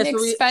 Oh, We yeah. can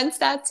expense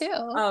that too.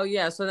 Oh,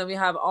 yeah. So then we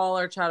have all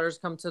our chatters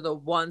come to the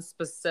one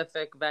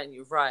specific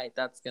venue. Right.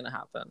 That's going to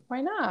happen.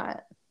 Why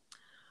not?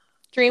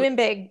 Dreaming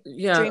big.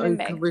 Yeah. Dreaming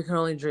big. We can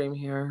only dream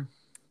here.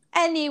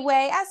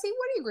 Anyway, Essie,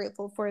 what are you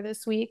grateful for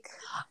this week?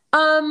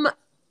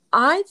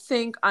 I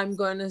think I'm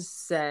going to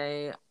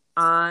say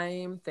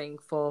I'm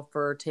thankful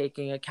for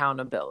taking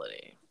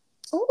accountability.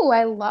 Oh,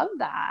 I love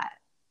that.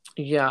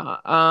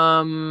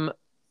 Yeah.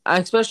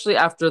 Especially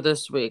after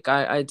this week,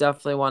 I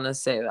definitely want to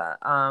say that.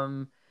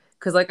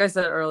 Because like I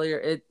said earlier,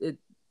 it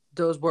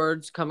those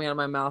words coming out of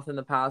my mouth in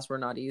the past were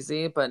not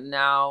easy, but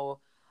now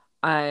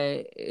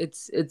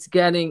it's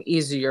getting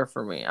easier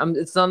for me.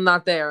 It's still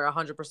not there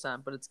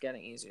 100%, but it's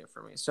getting easier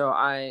for me. So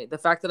the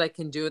fact that I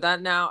can do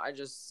that now, I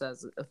just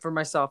says for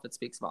myself, it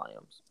speaks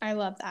volumes. I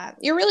love that.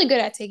 You're really good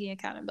at taking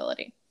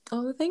accountability.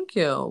 Oh, thank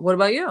you. What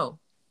about you?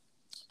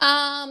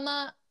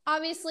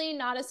 Obviously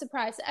not a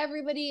surprise to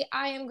everybody.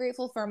 I am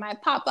grateful for my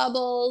pop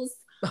bubbles.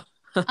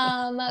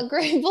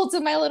 Grateful to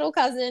my little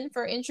cousin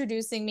for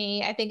introducing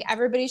me. I think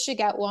everybody should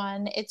get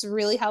one. It's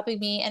really helping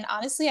me. And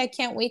honestly, I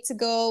can't wait to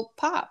go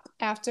pop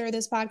after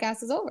this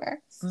podcast is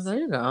over. Oh, there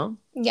you go.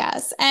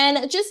 Yes.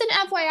 And just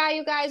an FYI,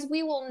 you guys,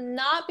 we will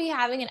not be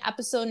having an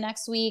episode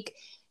next week.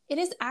 It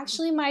is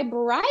actually my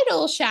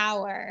bridal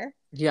shower.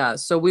 Yeah,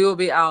 so we will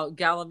be out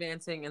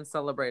gallivanting and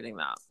celebrating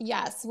that.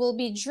 Yes, we'll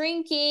be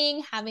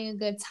drinking, having a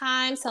good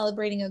time,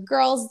 celebrating a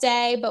girls'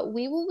 day, but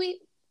we will be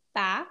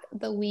back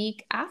the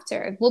week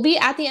after. We'll be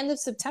at the end of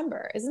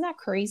September. Isn't that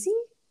crazy?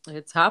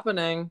 It's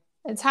happening.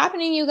 It's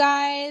happening, you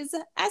guys.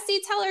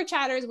 Essie, tell our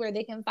chatters where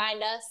they can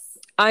find us.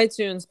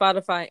 iTunes,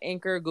 Spotify,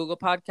 Anchor, Google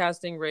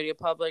Podcasting, Radio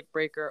Public,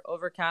 Breaker,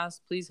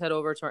 Overcast. Please head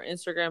over to our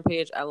Instagram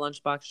page at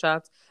Lunchbox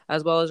Chats,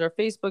 as well as our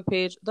Facebook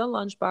page, The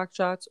Lunchbox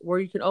Chats, where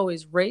you can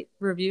always rate,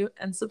 review,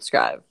 and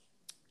subscribe.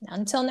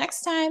 Until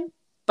next time.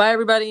 Bye,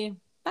 everybody.